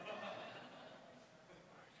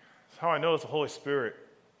 That's how I know it's the Holy Spirit.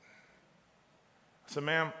 I said,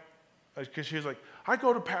 ma'am, because she was like, I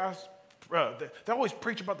go to they always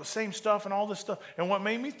preach about the same stuff and all this stuff. And what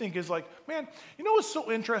made me think is man, you know what's so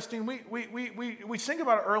interesting? We sing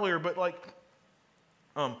about it earlier, but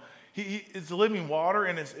he is the living water,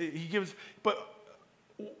 and but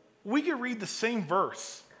we can read the same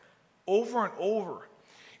verse over and over.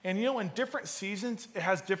 And in different seasons, it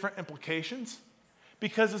has different implications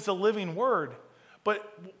because it's a living word.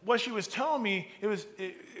 But what she was telling me,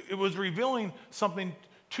 it was revealing something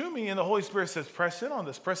to me, and the Holy Spirit says, press in on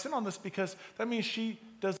this, because that means she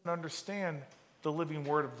doesn't understand the living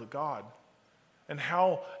word of the God. and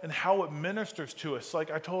how it ministers to us.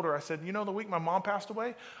 Like I told her, I said, the week my mom passed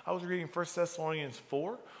away, I was reading 1 Thessalonians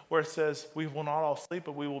 4, where it says, we will not all sleep,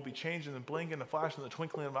 but we will be changed in the blink and the flash and the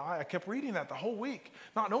twinkling of an eye. I kept reading that the whole week,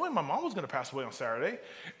 not knowing my mom was going to pass away on Saturday.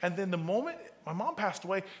 And then the moment my mom passed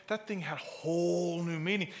away, that thing had a whole new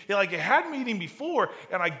meaning. It had meaning before,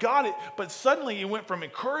 and I got it, but suddenly it went from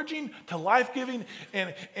encouraging to life-giving,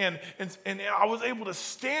 and I was able to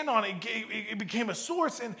stand on it. It became a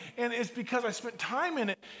source, and it's because I spent time in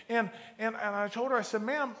it. And I told her, I said,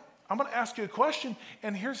 ma'am, I'm going to ask you a question,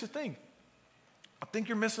 and here's the thing. I think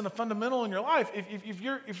you're missing a fundamental in your life. If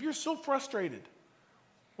you're so frustrated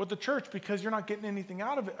with the church because you're not getting anything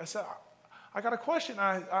out of it, I said, I got a question.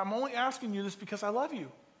 I'm only asking you this because I love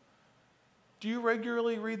you. Do you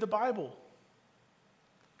regularly read the Bible?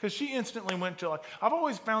 Because she instantly went to I've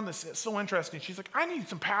always found this so interesting. She's like, I need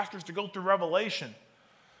some pastors to go through Revelation.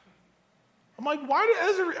 I'm like, why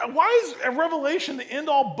is a Revelation the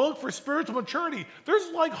end-all book for spiritual maturity? There's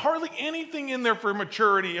hardly anything in there for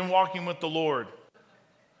maturity and walking with the Lord.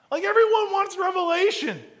 Everyone wants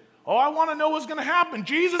revelation. Oh, I want to know what's going to happen.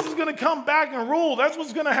 Jesus is going to come back and rule. That's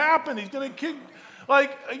what's going to happen. He's going to kick.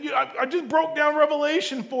 I just broke down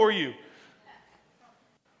Revelation for you.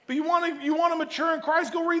 But you want to mature in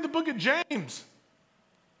Christ? Go read the book of James.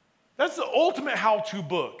 That's the ultimate how-to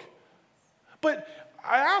book. But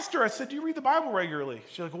I asked her, I said, do you read the Bible regularly?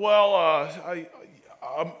 She's like, well, I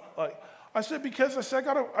said, because I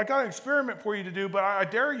got an experiment for you to do, but I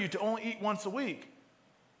dare you to only eat once a week.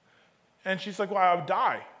 And she's like, well, I would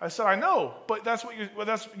die. I said, I know, but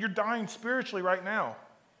you're dying spiritually right now.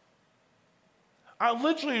 I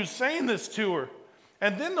literally was saying this to her.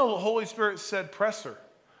 And then the Holy Spirit said, press her.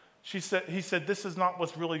 He said, this is not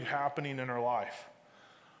what's really happening in her life.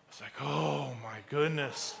 I was like, oh my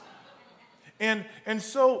goodness. And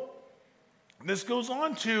so this goes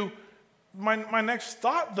on to my next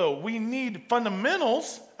thought, though. We need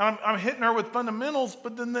fundamentals. I'm hitting her with fundamentals,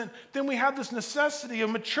 but then we have this necessity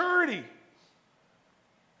of maturity.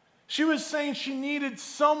 She was saying she needed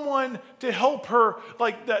someone to help her,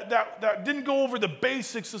 that didn't go over the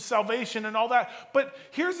basics of salvation and all that. But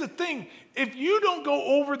here's the thing. If you don't go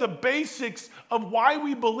over the basics of why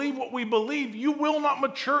we believe what we believe, you will not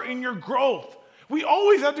mature in your growth. We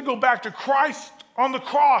always have to go back to Christ on the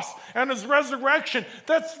cross and his resurrection.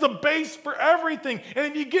 That's the base for everything. And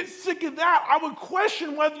if you get sick of that, I would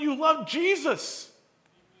question whether you love Jesus.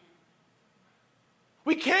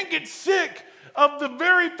 We can't get sick of the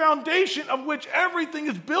very foundation of which everything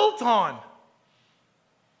is built on.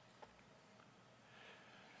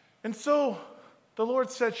 And so the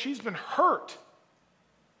Lord said, she's been hurt.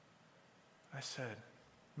 I said,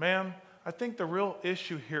 ma'am, I think the real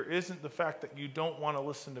issue here isn't the fact that you don't want to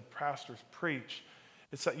listen to pastors preach.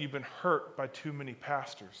 It's that you've been hurt by too many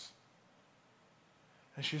pastors.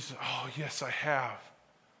 And she said, oh, yes, I have.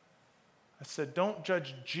 I said, don't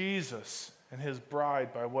judge Jesus and his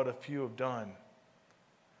bride by what a few have done.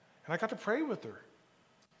 And I got to pray with her.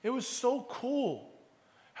 It was so cool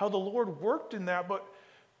how the Lord worked in that. But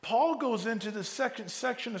Paul goes into the second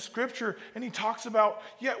section of Scripture, and he talks about,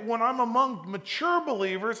 yet when I'm among mature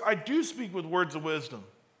believers, I do speak with words of wisdom.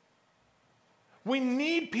 We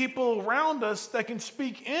need people around us that can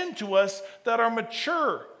speak into us that are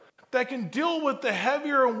mature, that can deal with the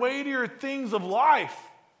heavier and weightier things of life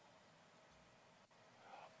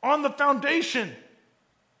on the foundation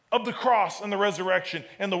of the cross and the resurrection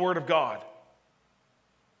and the Word of God.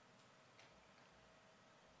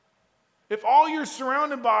 If all you're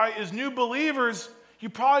surrounded by is new believers, you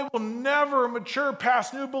probably will never mature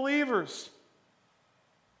past new believers.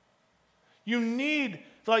 You need,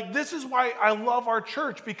 this is why I love our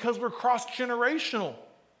church, because we're cross-generational.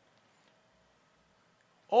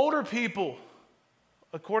 Older people,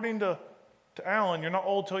 according to Alan, you're not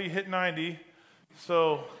old till you hit 90,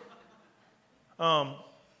 so I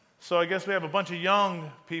guess we have a bunch of young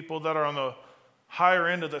people that are on the higher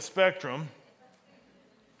end of the spectrum.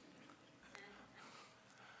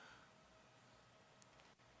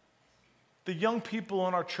 The young people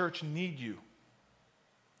in our church need you.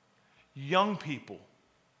 Young people,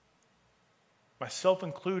 myself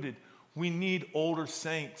included, we need older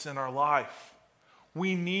saints in our life.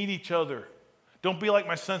 We need each other. Don't be like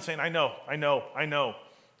my son saying, I know.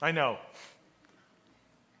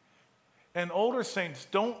 And older saints,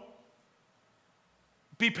 don't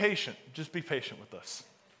be patient. Just be patient with us.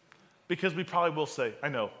 Because we probably will say, I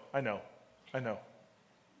know.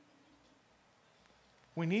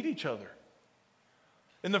 We need each other.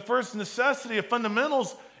 In the first necessity of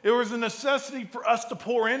fundamentals, it was a necessity for us to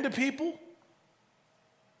pour into people.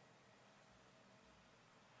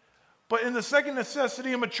 But in the second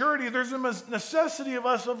necessity of maturity, there's a necessity of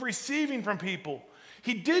us of receiving from people.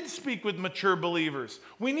 He did speak with mature believers.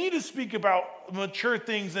 We need to speak about mature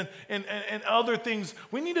things and other things.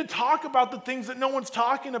 We need to talk about the things that no one's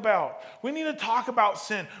talking about. We need to talk about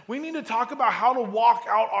sin. We need to talk about how to walk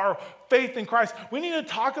out our faith in Christ. We need to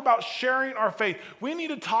talk about sharing our faith. We need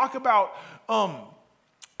to talk about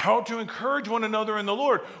how to encourage one another in the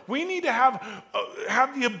Lord. We need to have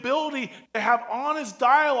the ability to have honest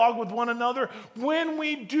dialogue with one another when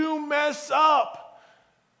we do mess up.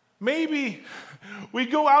 Maybe we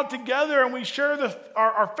go out together and we share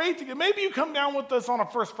our faith together. Maybe you come down with us on a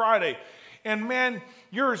First Friday, and man,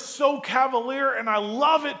 you're so cavalier, and I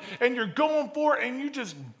love it, and you're going for it, and you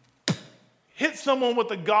just hit someone with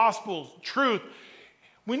the gospel truth.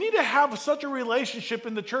 We need to have such a relationship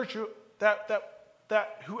in the church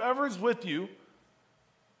that whoever's with you,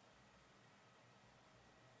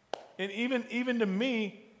 and even to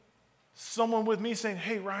me, someone with me saying,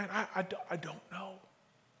 hey, Ryan, I don't know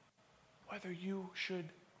whether you should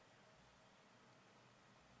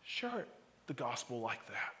share the gospel like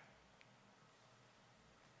that.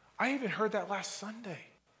 I even heard that last Sunday.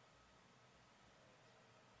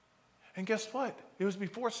 And guess what? It was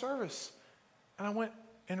before service. And I went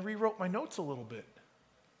and rewrote my notes a little bit.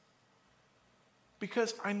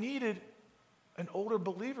 Because I needed an older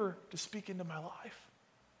believer to speak into my life.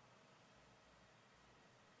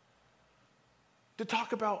 To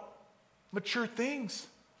talk about mature things.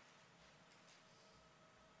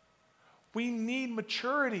 We need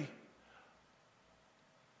maturity.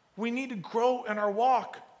 We need to grow in our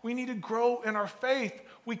walk. We need to grow in our faith.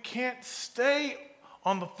 We can't stay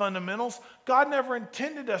on the fundamentals. God never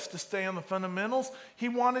intended us to stay on the fundamentals. He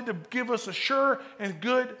wanted to give us a sure and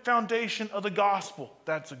good foundation of the gospel.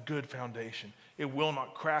 That's a good foundation. It will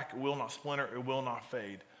not crack. It will not splinter. It will not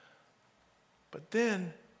fade. But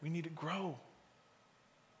then we need to grow.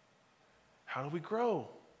 How do we grow?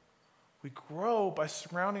 We grow by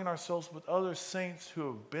surrounding ourselves with other saints who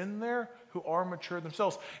have been there, who are mature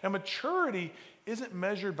themselves. And maturity isn't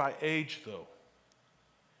measured by age, though.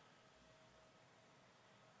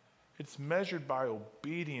 It's measured by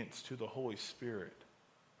obedience to the Holy Spirit.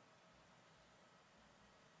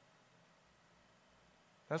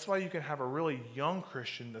 That's why you can have a really young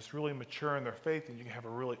Christian that's really mature in their faith, and you can have a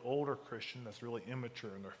really older Christian that's really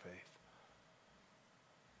immature in their faith.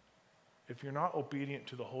 If you're not obedient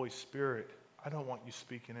to the Holy Spirit, I don't want you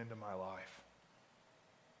speaking into my life.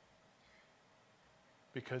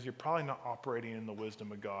 Because you're probably not operating in the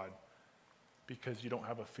wisdom of God, because you don't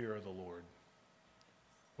have a fear of the Lord.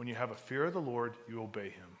 When you have a fear of the Lord, you obey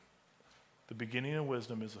him. The beginning of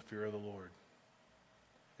wisdom is the fear of the Lord.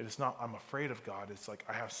 It is not, I'm afraid of God. It's like,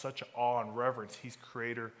 I have such awe and reverence. He's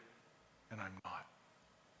creator, and I'm not.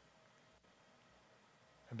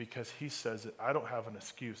 And because he says it, I don't have an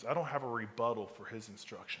excuse. I don't have a rebuttal for his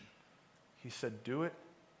instruction. He said, do it,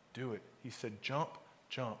 do it. He said, jump,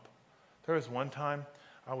 jump. There was one time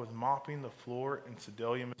I was mopping the floor in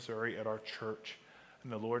Sedalia, Missouri at our church,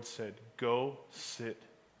 and the Lord said, go sit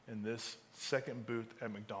in this second booth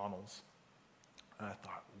at McDonald's. And I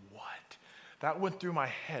thought, what? That went through my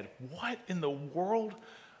head. What in the world?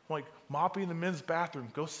 I'm like, mopping the men's bathroom,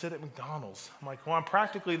 go sit at McDonald's. I'm like, well, I'm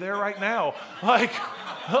practically there right now. Like,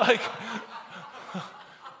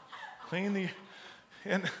 clean the,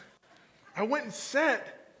 and I went and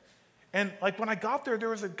sat, and like when I got there, there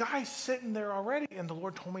was a guy sitting there already, and the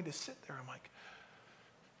Lord told me to sit there. I'm like,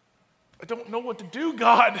 I don't know what to do,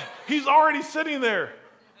 God. He's already sitting there.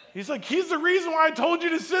 He's like, he's the reason why I told you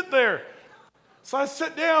to sit there. So I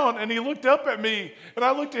sat down, and he looked up at me, and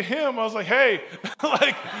I looked at him. I was like, hey,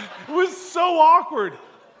 like, it was so awkward.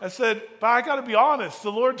 I said, but I got to be honest.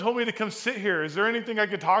 The Lord told me to come sit here. Is there anything I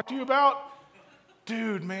could talk to you about?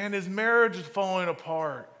 Dude, man, his marriage is falling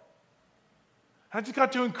apart. I just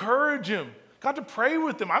got to encourage him, got to pray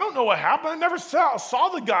with him. I don't know what happened. I never saw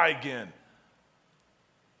the guy again.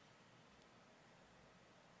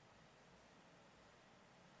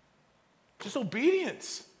 Just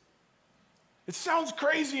obedience. It sounds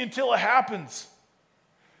crazy until it happens.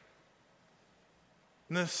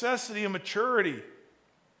 Necessity of maturity.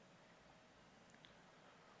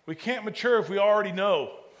 We can't mature if we already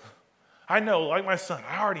know. I know, like my son,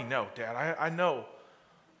 I already know, Dad, I know.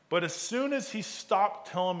 But as soon as he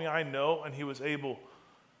stopped telling me I know and he was able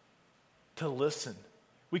to listen,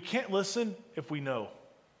 we can't listen if we know.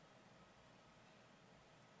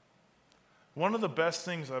 One of the best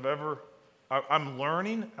things I'm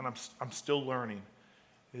learning, and I'm still learning,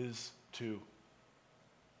 is to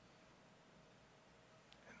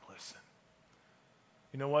and listen.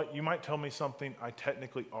 You know what? You might tell me something I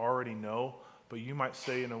technically already know, but you might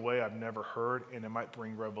say in a way I've never heard, and it might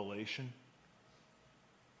bring revelation.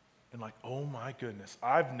 And like, oh my goodness,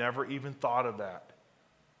 I've never even thought of that.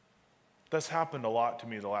 That's happened a lot to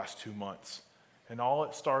me the last 2 months. And all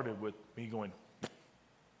it started with me going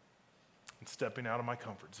and stepping out of my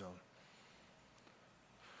comfort zone.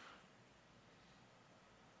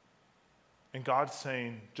 And God's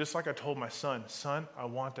saying, just like I told my son, son, I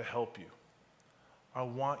want to help you. I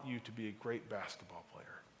want you to be a great basketball player.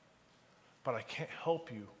 But I can't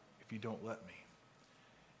help you if you don't let me.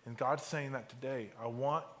 And God's saying that today. I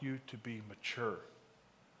want you to be mature.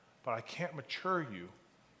 But I can't mature you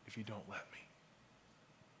if you don't let me.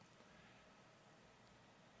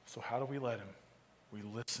 So how do we let him? We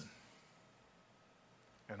listen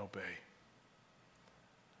and obey.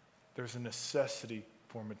 There's a necessity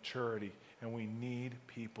for maturity, and we need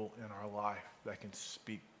people in our life that can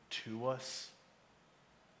speak to us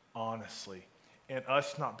honestly and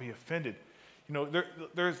us not be offended. You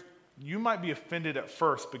know, you might be offended at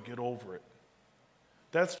first, but get over it.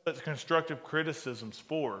 That's what constructive criticism's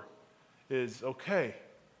for, is okay,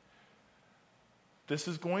 this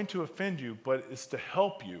is going to offend you, but it's to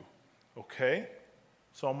help you, okay?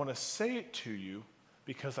 So I'm going to say it to you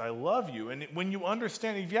because I love you. And when you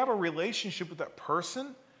understand, if you have a relationship with that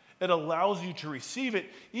person, it allows you to receive it,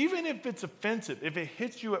 even if it's offensive. If it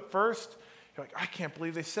hits you at first, you're like, I can't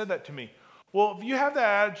believe they said that to me. Well, if you have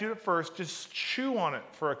that attitude at first, just chew on it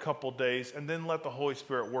for a couple days and then let the Holy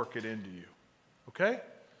Spirit work it into you, okay?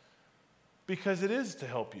 Because it is to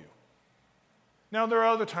help you. Now, there are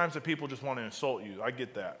other times that people just want to insult you. I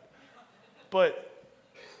get that. But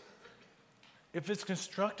if it's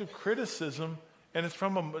constructive criticism and it's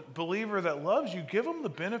from a believer that loves you, give them the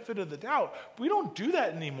benefit of the doubt. We don't do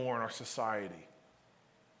that anymore in our society.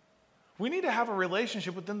 We need to have a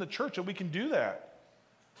relationship within the church that we can do that.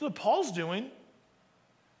 That's what Paul's doing.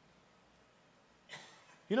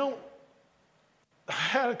 You know, I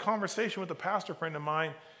had a conversation with a pastor friend of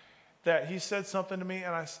mine that he said something to me,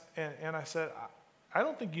 and I said, I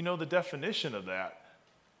don't think you know the definition of that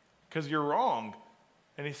because you're wrong.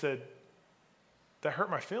 And he said, that hurt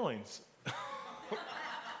my feelings.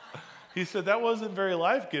 He said, that wasn't very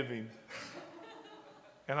life-giving.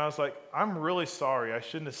 And I was like, I'm really sorry. I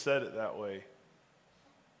shouldn't have said it that way.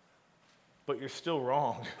 But you're still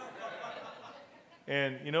wrong.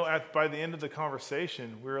 And, you know, by the end of the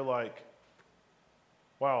conversation, we were like,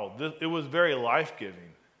 wow, it was very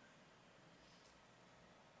life-giving.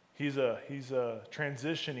 He's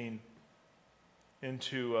transitioning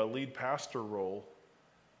into a lead pastor role,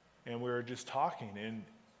 and we were just talking.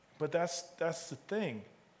 But that's the thing.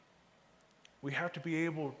 We have to be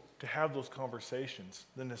able to have those conversations.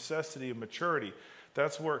 The necessity of maturity,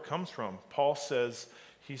 that's where it comes from. Paul says,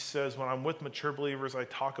 when I'm with mature believers, I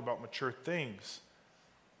talk about mature things.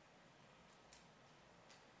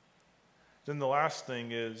 Then the last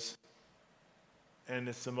thing is, and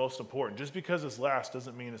it's the most important. Just because it's last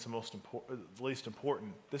doesn't mean it's the least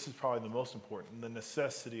important. This is probably the most important, the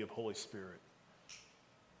necessity of Holy Spirit.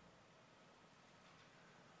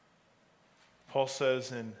 Paul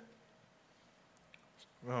says in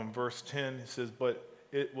verse 10, he says, but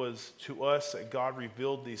it was to us that God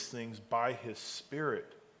revealed these things by his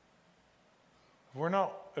Spirit.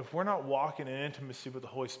 If we're not walking in intimacy with the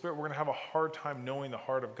Holy Spirit, we're going to have a hard time knowing the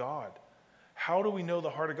heart of God. How do we know the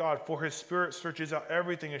heart of God? For his Spirit searches out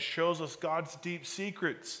everything and shows us God's deep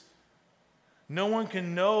secrets. No one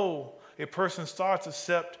can know a person's thoughts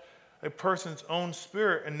except a person's own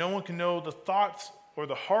spirit, and no one can know the thoughts or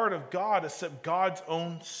the heart of God except God's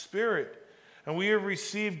own Spirit. And we have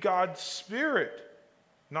received God's Spirit,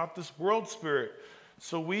 not this world spirit,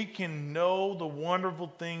 so we can know the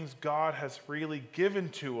wonderful things God has freely given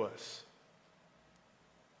to us.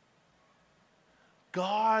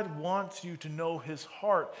 God wants you to know his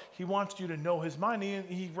heart. He wants you to know his mind.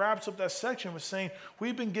 He wraps up that section with saying,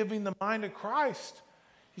 we've been giving the mind of Christ.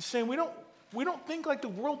 He's saying we don't think like the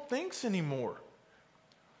world thinks anymore.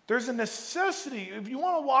 There's a necessity. If you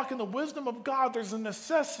want to walk in the wisdom of God, there's a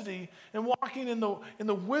necessity in walking in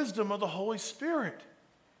the wisdom of the Holy Spirit.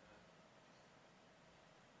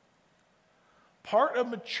 Part of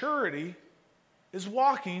maturity is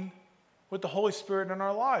walking with the Holy Spirit in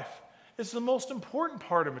our life. It's the most important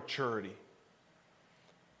part of maturity.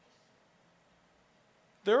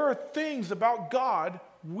 There are things about God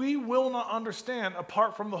we will not understand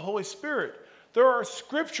apart from the Holy Spirit. There are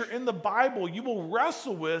scripture in the Bible you will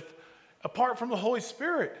wrestle with apart from the Holy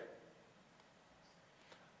Spirit.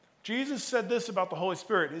 Jesus said this about the Holy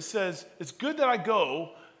Spirit. It says, it's good that I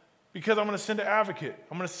go because I'm going to send an advocate.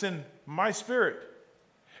 I'm going to send my Spirit.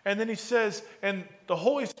 And then he says, and the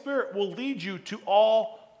Holy Spirit will lead you to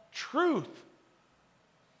all truth.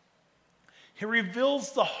 He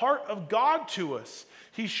reveals the heart of God to us.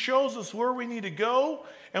 He shows us where we need to go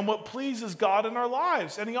and what pleases God in our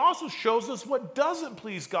lives. And he also shows us what doesn't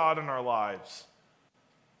please God in our lives.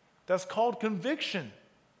 That's called conviction.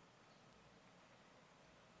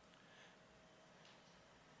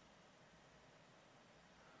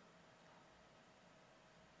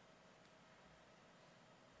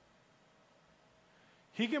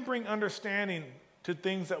 He can bring understanding to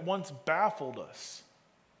things that once baffled us.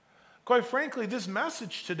 Quite frankly, this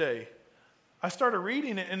message today, I started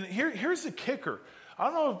reading it, and here's the kicker. I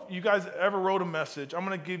don't know if you guys ever wrote a message. I'm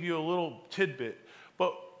going to give you a little tidbit.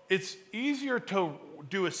 But it's easier to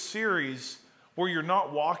do a series where you're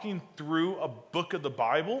not walking through a book of the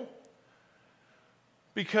Bible,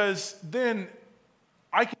 because then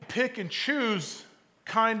I can pick and choose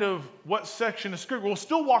kind of what section of scripture. We'll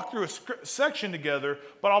still walk through a section together,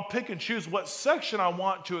 but I'll pick and choose what section I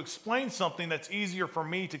want to explain something that's easier for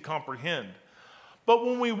me to comprehend. But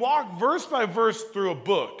when we walk verse by verse through a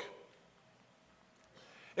book,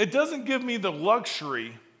 it doesn't give me the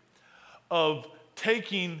luxury of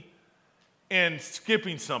taking and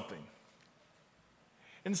skipping something.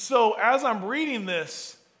 And so as I'm reading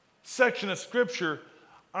this section of scripture,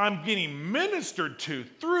 I'm getting ministered to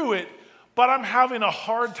through it, but I'm having a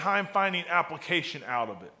hard time finding application out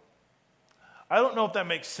of it. I don't know if that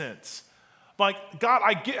makes sense. Like, God,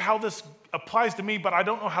 I get how this applies to me, but I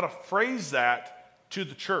don't know how to phrase that to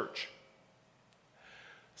the church.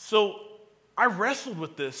 So I wrestled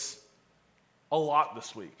with this a lot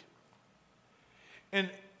this week. And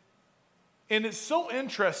it's so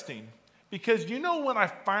interesting because when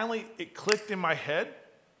it clicked in my head,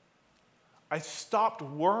 I stopped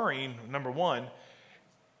worrying, number one,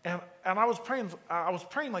 and I was praying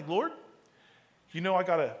like, Lord, I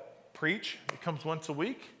got to preach. It comes once a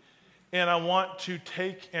week. And I want to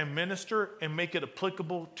take and minister and make it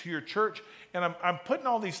applicable to your church. And I'm putting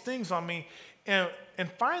all these things on me. And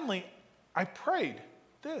finally, I prayed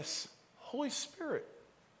this, Holy Spirit,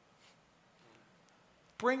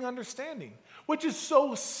 bring understanding, which is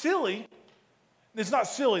so silly. It's not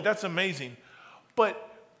silly, that's amazing. But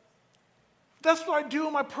that's what I do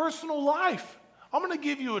in my personal life. I'm going to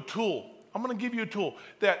give you a tool. I'm going to give you a tool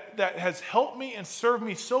that has helped me and served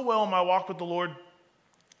me so well in my walk with the Lord.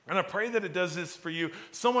 And I pray that it does this for you.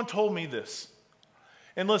 Someone told me this.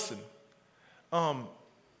 And listen, I'm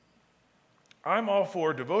all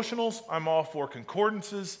for devotionals. I'm all for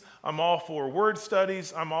concordances. I'm all for word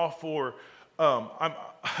studies. I'm all for, I'm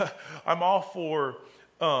all for,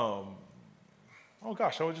 oh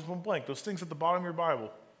gosh, I just went blank. Those things at the bottom of your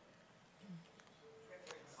Bible.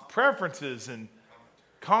 Preferences and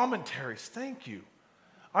commentaries. Thank you.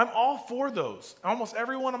 I'm all for those. Almost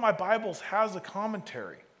every one of my Bibles has a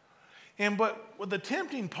commentary. But the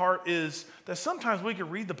tempting part is that sometimes we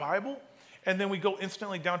can read the Bible and then we go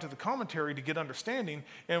instantly down to the commentary to get understanding.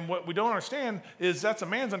 And what we don't understand is that's a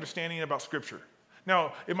man's understanding about Scripture.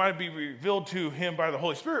 Now, it might be revealed to him by the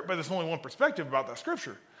Holy Spirit, but there's only one perspective about that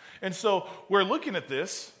Scripture. And so we're looking at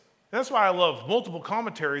this. That's why I love multiple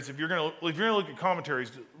commentaries. If you're going to look at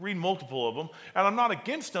commentaries, read multiple of them. And I'm not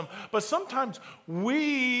against them, but sometimes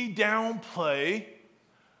we downplay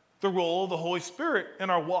the role of the Holy Spirit in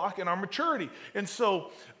our walk and our maturity. And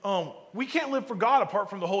so we can't live for God apart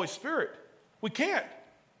from the Holy Spirit. We can't.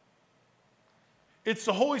 It's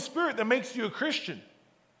the Holy Spirit that makes you a Christian.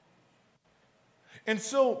 And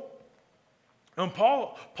so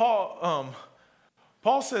Paul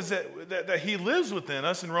says that he lives within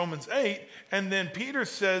us in Romans 8, and then Peter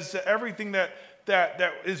says that everything that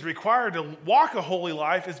is required to walk a holy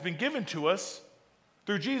life has been given to us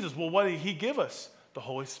through Jesus. Well, what did he give us? The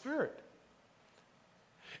Holy Spirit.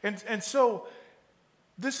 And so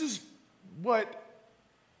this is what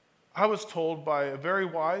I was told by a very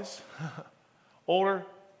wise, older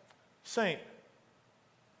saint.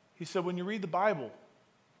 He said, when you read the Bible,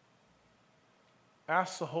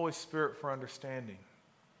 ask the Holy Spirit for understanding.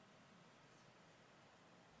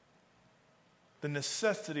 The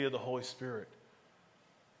necessity of the Holy Spirit.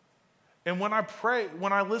 And when I pray,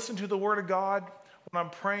 when I listen to the Word of God, when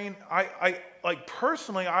I'm praying, I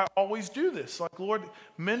personally, I always do this. Like, Lord,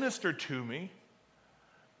 minister to me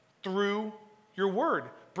through your Word.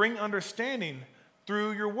 Bring understanding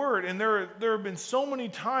through your Word. And there have been so many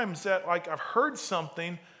times that, like, I've heard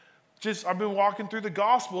something. I've been walking through the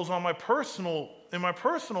Gospels in my personal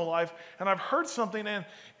life, and I've heard something and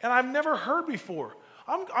I've never heard before.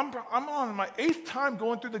 I'm on my 8th time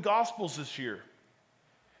going through the Gospels this year.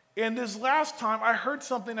 And this last time, I heard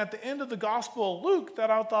something at the end of the Gospel of Luke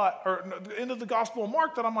that I thought, or the end of the Gospel of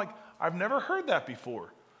Mark that I'm like, I've never heard that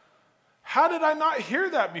before. How did I not hear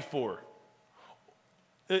that before?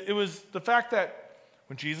 It was the fact that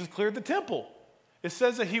when Jesus cleared the temple, it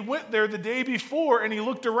says that he went there the day before and he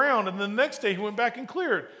looked around, and the next day he went back and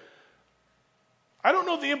cleared. I don't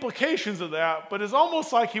know the implications of that, but it's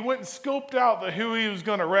almost like he went and scoped out who he was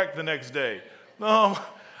going to wreck the next day.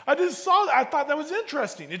 I just saw that. I thought that was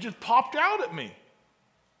interesting. It just popped out at me.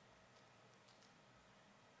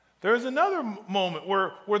 There was another moment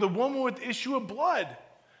where the woman with the issue of blood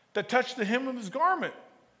that touched the hem of his garment.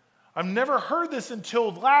 I've never heard this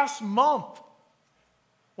until last month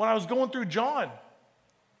when I was going through John.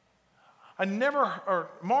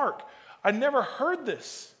 Mark, I never heard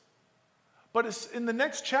this. But it's in the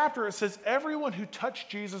next chapter, it says, everyone who touched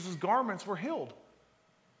Jesus' garments were healed.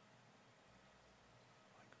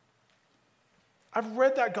 I've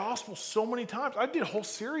read that gospel so many times. I did a whole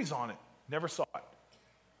series on it. Never saw it.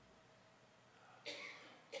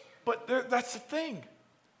 But that's the thing.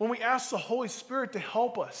 When we ask the Holy Spirit to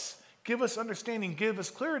help us, give us understanding, give us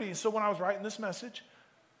clarity. And so when I was writing this message,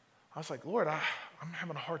 I was like, Lord, I'm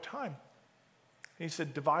having a hard time. And he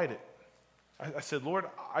said, divide it. I said, Lord,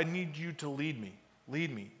 I need you to lead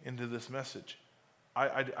me into this message.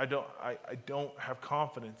 I don't have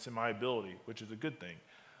confidence in my ability, which is a good thing.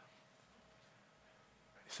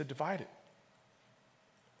 He said, divide it.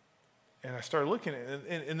 And I started looking at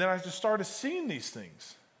it, and then I just started seeing these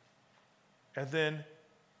things. And then,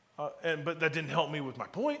 but that didn't help me with my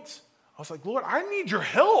points. I was like, Lord, I need your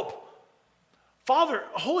help. Father,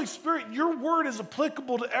 Holy Spirit, your word is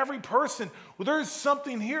applicable to every person. Well, there is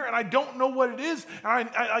something here, and I don't know what it is. And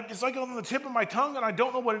it's like on the tip of my tongue, and I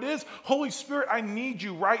don't know what it is. Holy Spirit, I need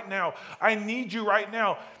you right now. I need you right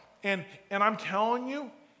now. And I'm telling you,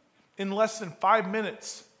 in less than 5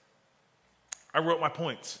 minutes, I wrote my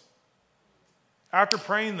points. After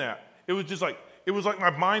praying that, it was like my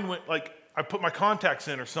mind went like I put my contacts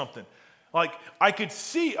in or something. Like, I could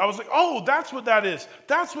see. I was like, oh, that's what that is.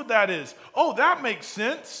 That's what that is. Oh, that makes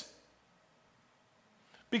sense.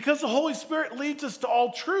 Because the Holy Spirit leads us to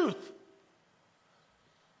all truth.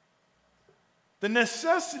 The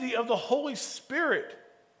necessity of the Holy Spirit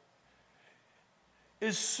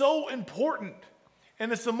is so important.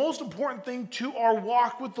 And it's the most important thing to our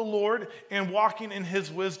walk with the Lord and walking in His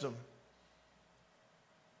wisdom.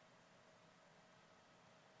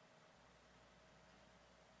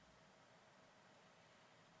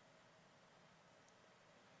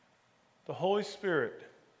 The Holy Spirit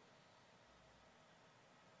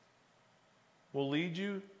will lead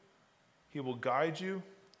you. He will guide you.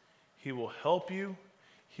 He will help you.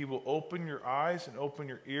 He will open your eyes and open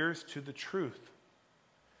your ears to the truth.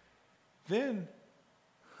 Then,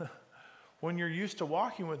 when you're used to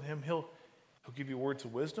walking with Him, He'll give you words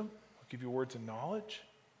of wisdom. He'll give you words of knowledge.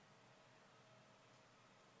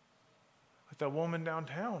 Like that woman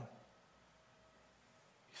downtown.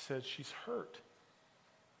 He said she's hurt.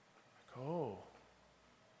 Oh,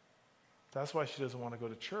 that's why she doesn't want to go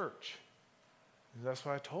to church. And that's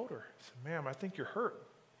why I told her. I said, ma'am, I think you're hurt.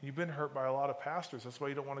 You've been hurt by a lot of pastors. That's why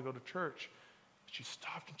you don't want to go to church. She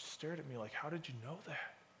stopped and just stared at me like, how did you know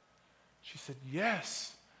that? She said,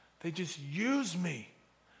 yes, they just use me.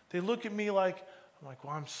 They look at me like, I'm like,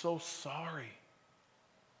 well, I'm so sorry.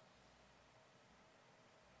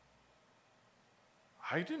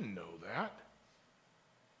 I didn't know that.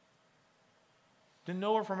 Didn't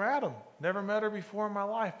know her from Adam. Never met her before in my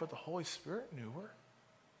life, but the Holy Spirit knew her.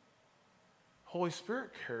 Holy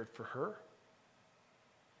Spirit cared for her.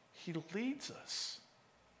 He leads us.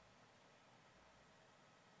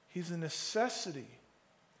 He's a necessity.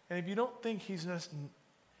 And if you don't think He's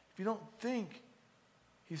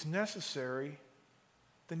necessary,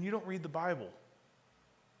 then you don't read the Bible.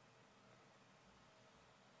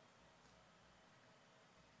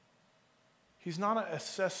 He's not an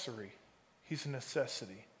accessory. He's a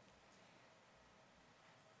necessity.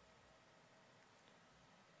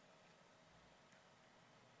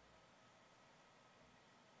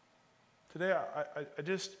 Today,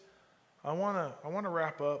 I want to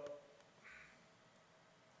wrap up,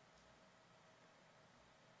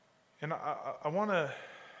 and I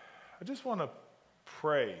just want to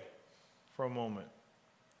pray for a moment.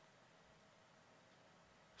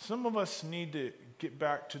 Some of us need to get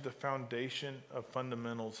back to the foundation of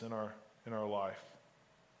fundamentals in our life.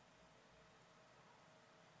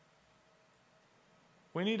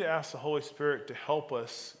 We need to ask the Holy Spirit to help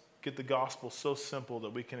us get the gospel so simple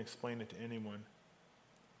that we can explain it to anyone.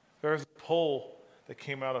 There's a poll that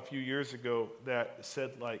came out a few years ago that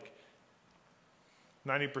said like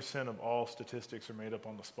 90% of all statistics are made up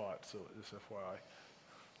on the spot, so just FYI.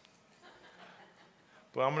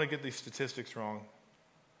 But I'm going to get these statistics wrong.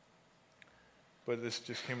 But this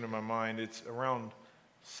just came to my mind. It's around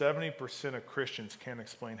 70% of Christians can't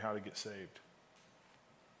explain how to get saved.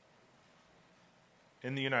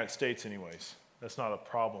 In the United States, anyways. That's not a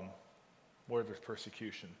problem where there's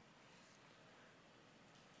persecution.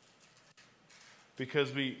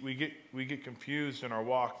 Because we get confused in our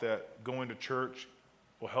walk that going to church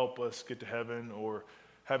will help us get to heaven, or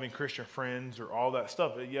having Christian friends, or all that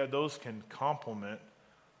stuff. Yeah, those can complement,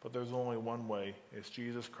 but there's only one way. It's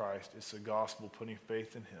Jesus Christ. It's the gospel, putting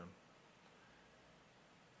faith in him.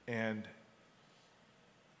 And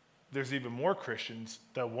there's even more Christians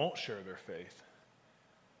that won't share their faith.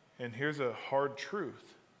 And here's a hard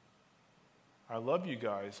truth. I love you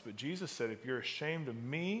guys, but Jesus said, if you're ashamed of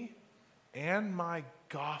me and my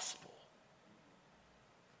gospel,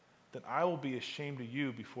 then I will be ashamed of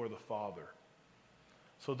you before the Father.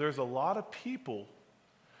 So there's a lot of people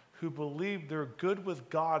who believe they're good with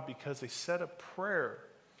God because they said a prayer,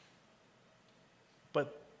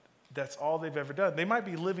 but that's all they've ever done. They might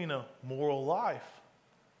be living a moral life,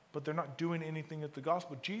 but they're not doing anything with the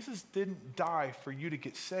gospel. Jesus didn't die for you to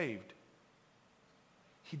get saved.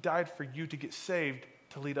 He died for you to get saved,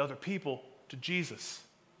 to lead other people to Jesus.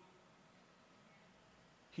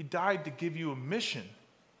 He died to give you a mission.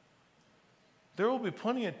 There will be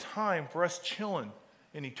plenty of time for us chilling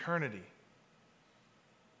in eternity.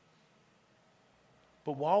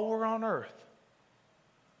 But while we're on earth,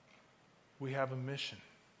 we have a mission.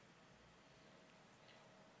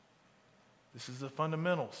 This is the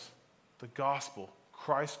fundamentals, the gospel,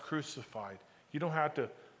 Christ crucified. You don't have to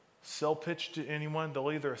sell pitch to anyone.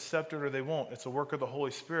 They'll either accept it or they won't. It's a work of the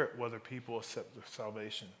Holy Spirit whether people accept their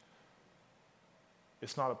salvation.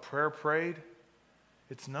 It's not a prayer prayed.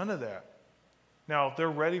 It's none of that. Now, if they're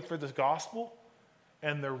ready for the gospel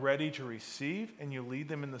and they're ready to receive, and you lead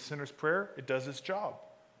them in the sinner's prayer, it does its job.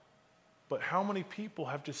 But how many people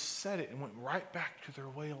have just said it and went right back to their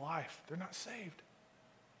way of life? They're not saved.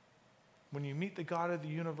 When you meet the God of the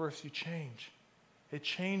universe, you change. It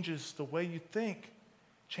changes the way you think,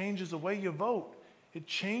 changes the way you vote. It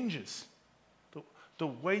changes the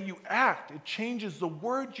way you act. It changes the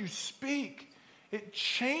words you speak. It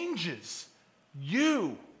changes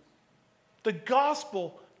you. The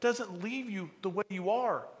gospel doesn't leave you the way you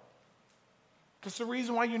are. That's the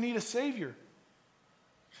reason why you need a Savior.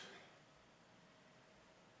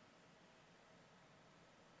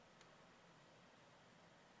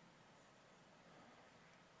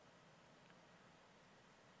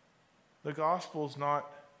 The gospel is not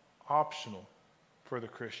optional for the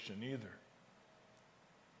Christian either.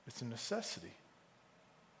 It's a necessity.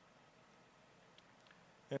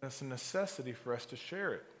 And it's a necessity for us to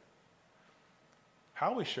share it.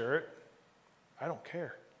 How we share it, I don't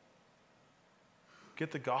care.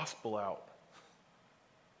 Get the gospel out.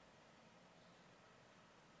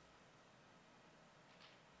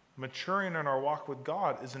 Maturing in our walk with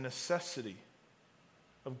God is a necessity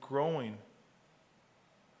of growing.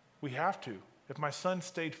 We have to. If my son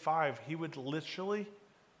stayed 5, he would literally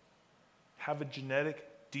have a genetic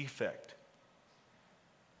defect.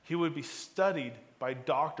 He would be studied by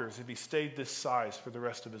doctors if he stayed this size for the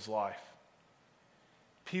rest of his life.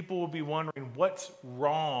 People will be wondering, what's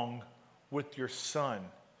wrong with your son?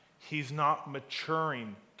 He's not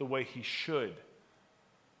maturing the way he should.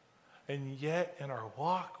 And yet, in our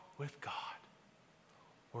walk with God,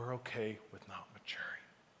 we're okay with not maturing.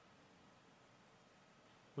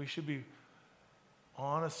 We should be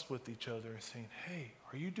honest with each other and saying, hey,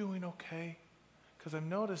 are you doing okay? Because I've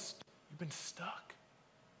noticed you've been stuck.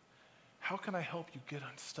 How can I help you get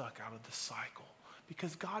unstuck out of the cycle?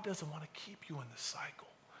 Because God doesn't want to keep you in the cycle.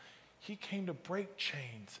 He came to break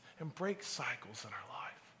chains and break cycles in our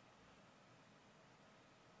life.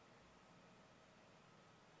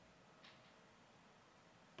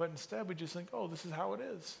 But instead we just think, oh, this is how it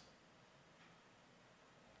is.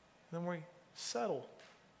 And then we settle.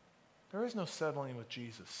 There is no settling with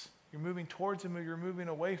Jesus. You're moving towards him or you're moving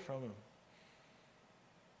away from him.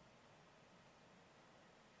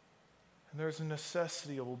 And there's a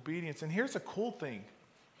necessity of obedience. And here's a cool thing.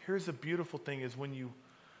 Here's a beautiful thing is when you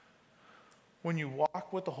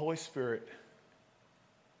walk with the Holy Spirit,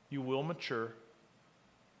 you will mature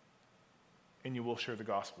and you will share the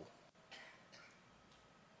gospel.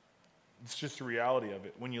 It's just the reality of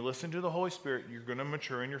it. When you listen to the Holy Spirit, you're going to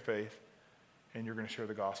mature in your faith and you're going to share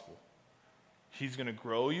the gospel. He's going to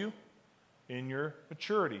grow you in your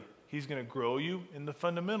maturity. He's going to grow you in the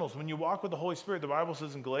fundamentals. When you walk with the Holy Spirit, the Bible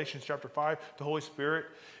says in Galatians chapter 5, the Holy Spirit,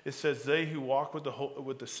 it says they who walk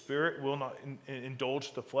with the Spirit will not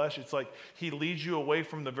indulge the flesh. It's like he leads you away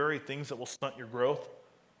from the very things that will stunt your growth.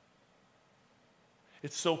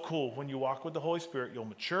 It's so cool. When you walk with the Holy Spirit, you'll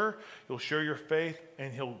mature, you'll share your faith,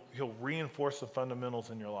 and he'll reinforce the fundamentals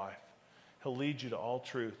in your life. He'll lead you to all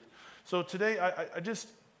truth. So today,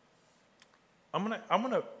 I'm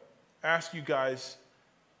gonna ask you guys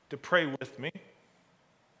to pray with me.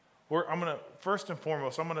 First and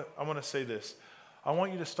foremost, I'm gonna say this. I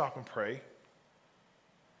want you to stop and pray.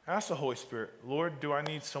 Ask the Holy Spirit, Lord, do I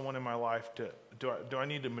need someone in my life do I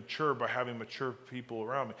need to mature by having mature people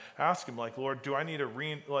around me? Ask him, like, Lord, do I need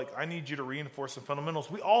I need you to reinforce the fundamentals.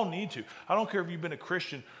 We all need to. I don't care if you've been a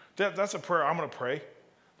Christian. That's a prayer I'm going to pray.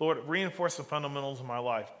 Lord, reinforce the fundamentals in my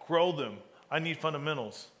life. Grow them. I need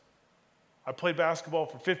fundamentals. I played basketball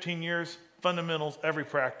for 15 years. Fundamentals, every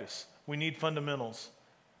practice. We need fundamentals.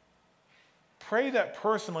 Pray that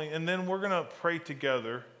personally, and then we're going to pray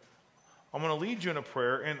together. I'm going to lead you in a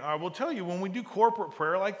prayer, and I will tell you, when we do corporate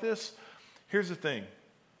prayer like this, here's the thing.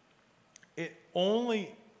 It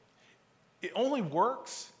only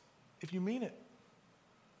works if you mean it.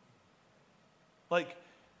 Like,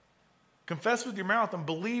 confess with your mouth and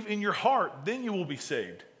believe in your heart, then you will be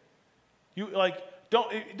saved.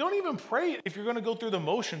 Don't even pray it if you're going to go through the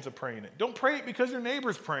motions of praying it. Don't pray it because your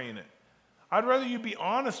neighbor's praying it. I'd rather you be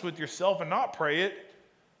honest with yourself and not pray it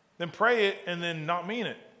than pray it and then not mean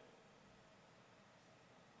it.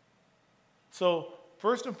 So,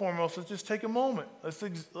 first and foremost, let's just take a moment. Let's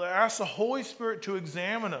ask the Holy Spirit to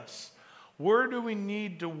examine us. Where do we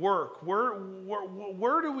need to work? Where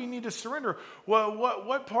do we need to surrender?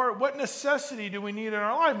 What necessity do we need in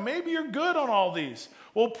our life? Maybe you're good on all these.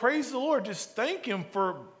 Well, praise the Lord. Just thank him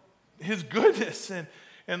for his goodness.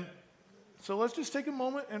 And so let's just take a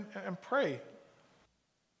moment and pray.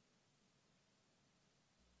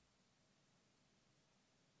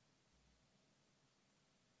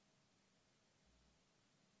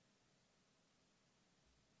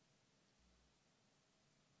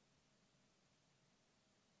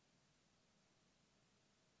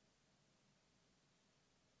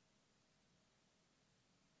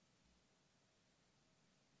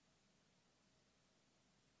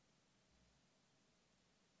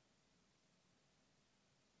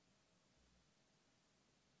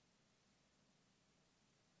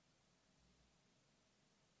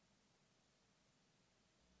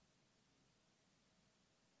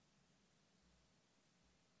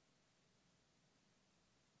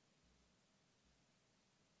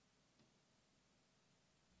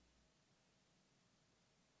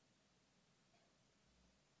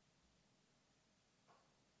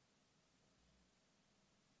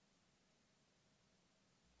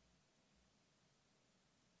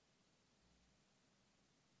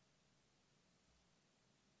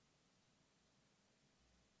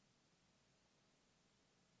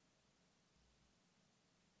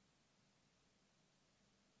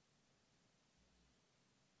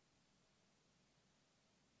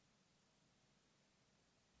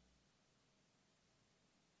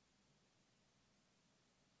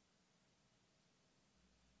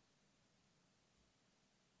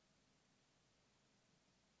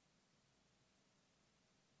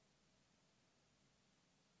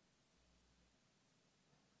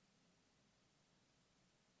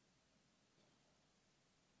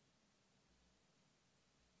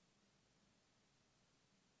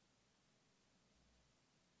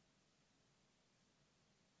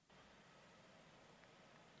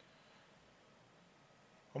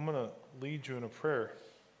 I'm going to lead you in a prayer.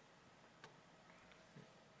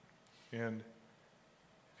 And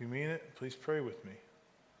if you mean it, please pray with me.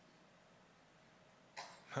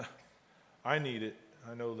 I need it.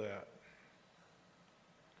 I know that.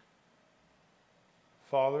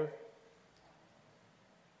 Father,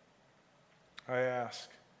 I ask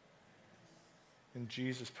in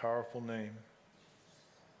Jesus' powerful name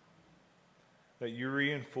that you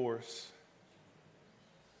reinforce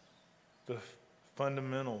the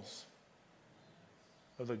fundamentals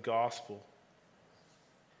of the gospel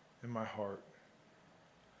in my heart.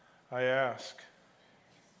 I ask,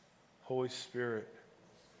 Holy Spirit,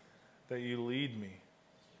 that you lead me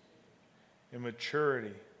in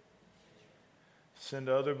maturity. Send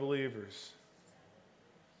other believers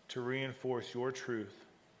to reinforce your truth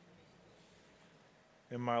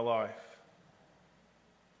in my life.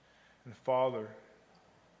 And Father,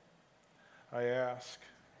 I ask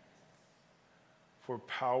for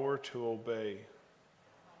power to obey,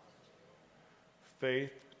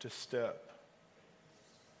 faith to step,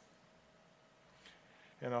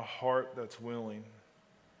 and a heart that's willing.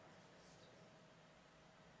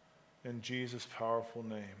 In Jesus' powerful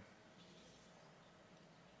name,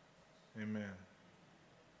 amen.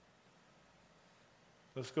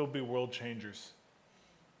 Let's go be world changers.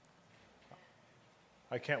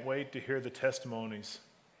 I can't wait to hear the testimonies.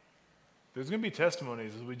 There's going to be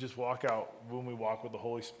testimonies as we just walk out when we walk with the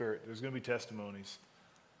Holy Spirit. There's going to be testimonies.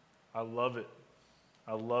 I love it.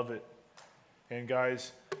 I love it. And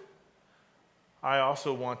guys, I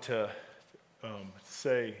also want to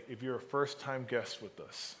say, if you're a first-time guest with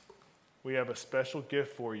us, we have a special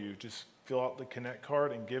gift for you. Just fill out the Connect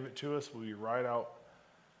card and give it to us. We'll be right out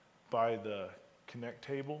by the Connect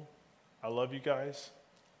table. I love you guys,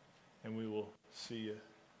 and we will see you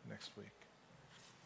next week.